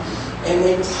iPhone, and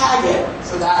they tag it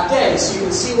for that day so you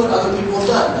can see what other people have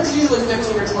done. There's usually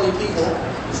 15 or 20 people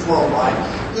worldwide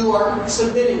who are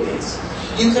submitting these.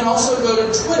 You can also go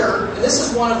to Twitter, and this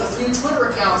is one of the few Twitter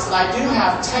accounts that I do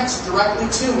have text directly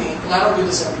to me, and I don't do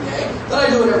this every day, but I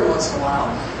do it every once in a while.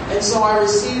 And so I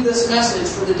received this message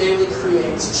for the Daily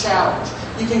Creates Challenge.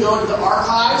 You can go into the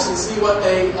archives and see what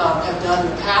they have done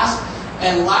in the past.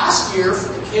 And last year,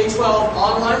 for the K-12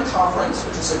 online conference,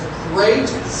 which is a great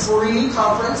free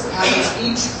conference that happens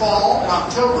each fall in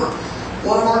October,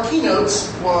 one of our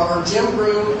keynotes were Jim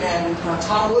Broom and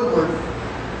Tom Woodward,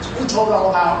 who told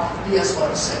all about BS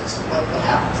 106 and what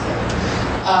happens there.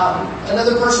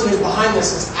 Another person who's behind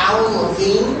this is Alan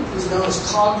Levine, who's known as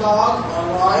CogDog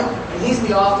online, and he's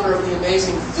the author of the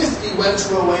amazing 50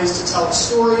 Web2O Ways to Tell a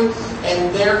Story,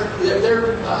 and they're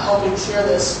helping share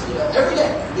this every day,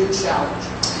 a new challenge.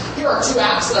 Here are two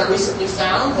apps that I recently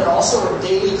found that also are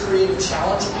daily creative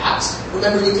challenge apps.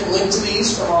 Remember, you can link to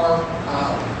these from our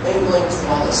main link from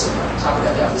all this, so I'll copy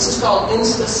that down. This is called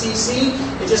InstaCC.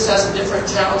 It just has a different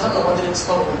challenge. I don't know why they didn't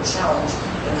spell the word challenge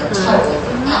in their title of the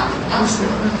app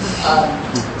store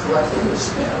correctly, which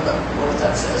I don't know what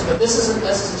that says. But this is a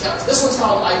challenge. This one's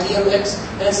called Idea Mix,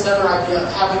 and it's another idea of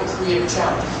having a creative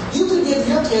challenge. You can give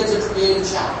your kids a creative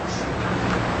challenge.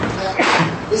 Okay?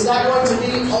 Is that going to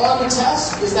be on the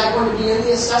test? Is that going to be in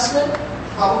the assessment?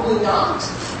 Probably not.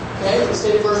 Okay, the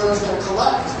state of Arizona is going to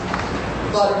collect.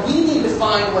 But we need to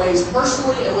find ways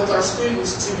personally and with our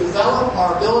students to develop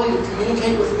our ability to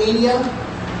communicate with media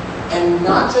and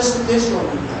not just visual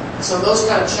media. So those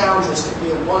kind of challenges could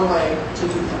be one way to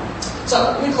do that. So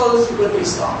let me close with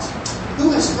these thoughts.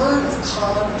 Who has heard of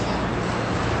Khan Academy?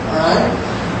 All right?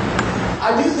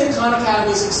 I do think Khan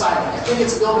Academy is exciting. I think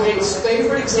it's Bill Gates'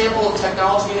 favorite example of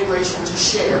technology integration to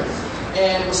share.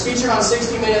 And it was featured on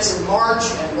 60 Minutes in March,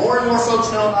 and more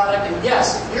folks know about it. And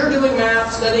yes, if you're doing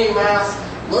math, studying math,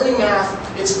 learning math,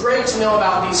 it's great to know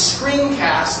about these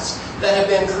screencasts that have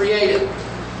been created.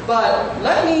 But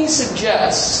let me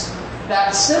suggest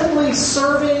that simply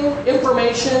serving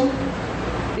information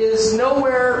is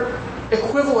nowhere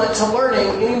equivalent to learning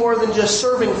any more than just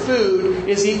serving food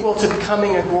is equal to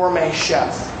becoming a gourmet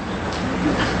chef.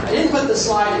 I didn't put the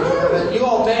slide in here, but you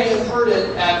all may have heard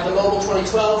it at the Mobile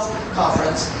 2012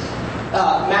 conference.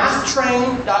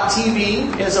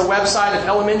 MathTrain.tv is a website of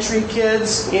elementary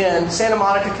kids in Santa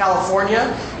Monica,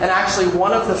 California, and actually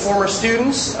one of the former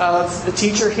students of the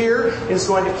teacher here is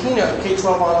going to keynote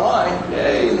K-12 online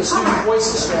in the Student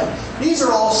Voices strand. These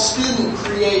are all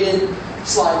student-created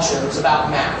slideshows about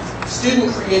math,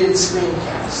 student-created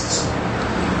screencasts.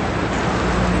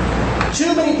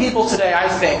 Too many people today, I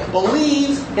think,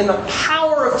 believe in the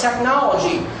power of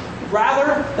technology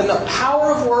rather than the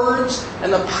power of words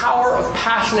and the power of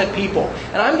passionate people.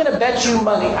 And I'm going to bet you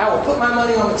money, I will put my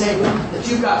money on the table, that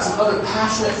you've got some other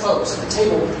passionate folks at the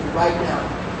table with you right now.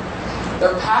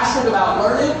 They're passionate about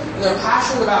learning, and they're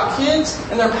passionate about kids,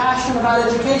 and they're passionate about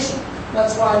education.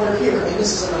 That's why they're here. I mean,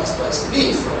 this is a nice place to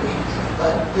be for me,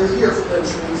 but you're here for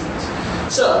those reasons.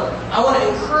 So, I want to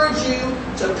encourage you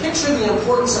to picture the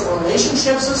importance of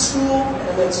relationships at school, and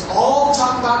amidst all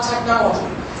talk about technology,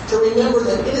 to remember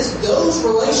that it is those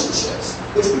relationships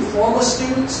which we form with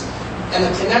students and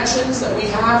the connections that we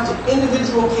have to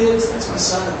individual kids. That's my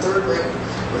son in third grade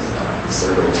with his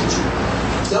third grade teacher.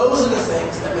 Those are the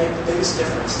things that make the biggest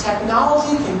difference.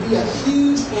 Technology can be a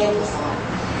huge amplifier.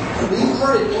 And we've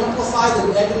heard it amplify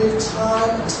the negative time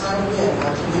and time again in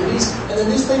our communities, and the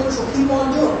newspapers will keep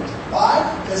on doing it. Why?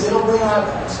 Because it'll bring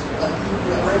eyeballs.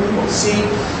 It'll bring people to see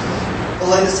the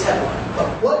latest headline. But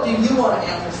what do you want to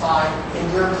amplify in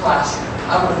your classroom?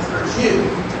 I would encourage you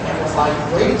to amplify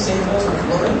great examples of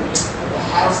learning, and to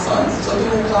have fun flipping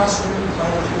your classroom and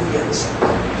playing with your kids.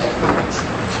 Thank you very much.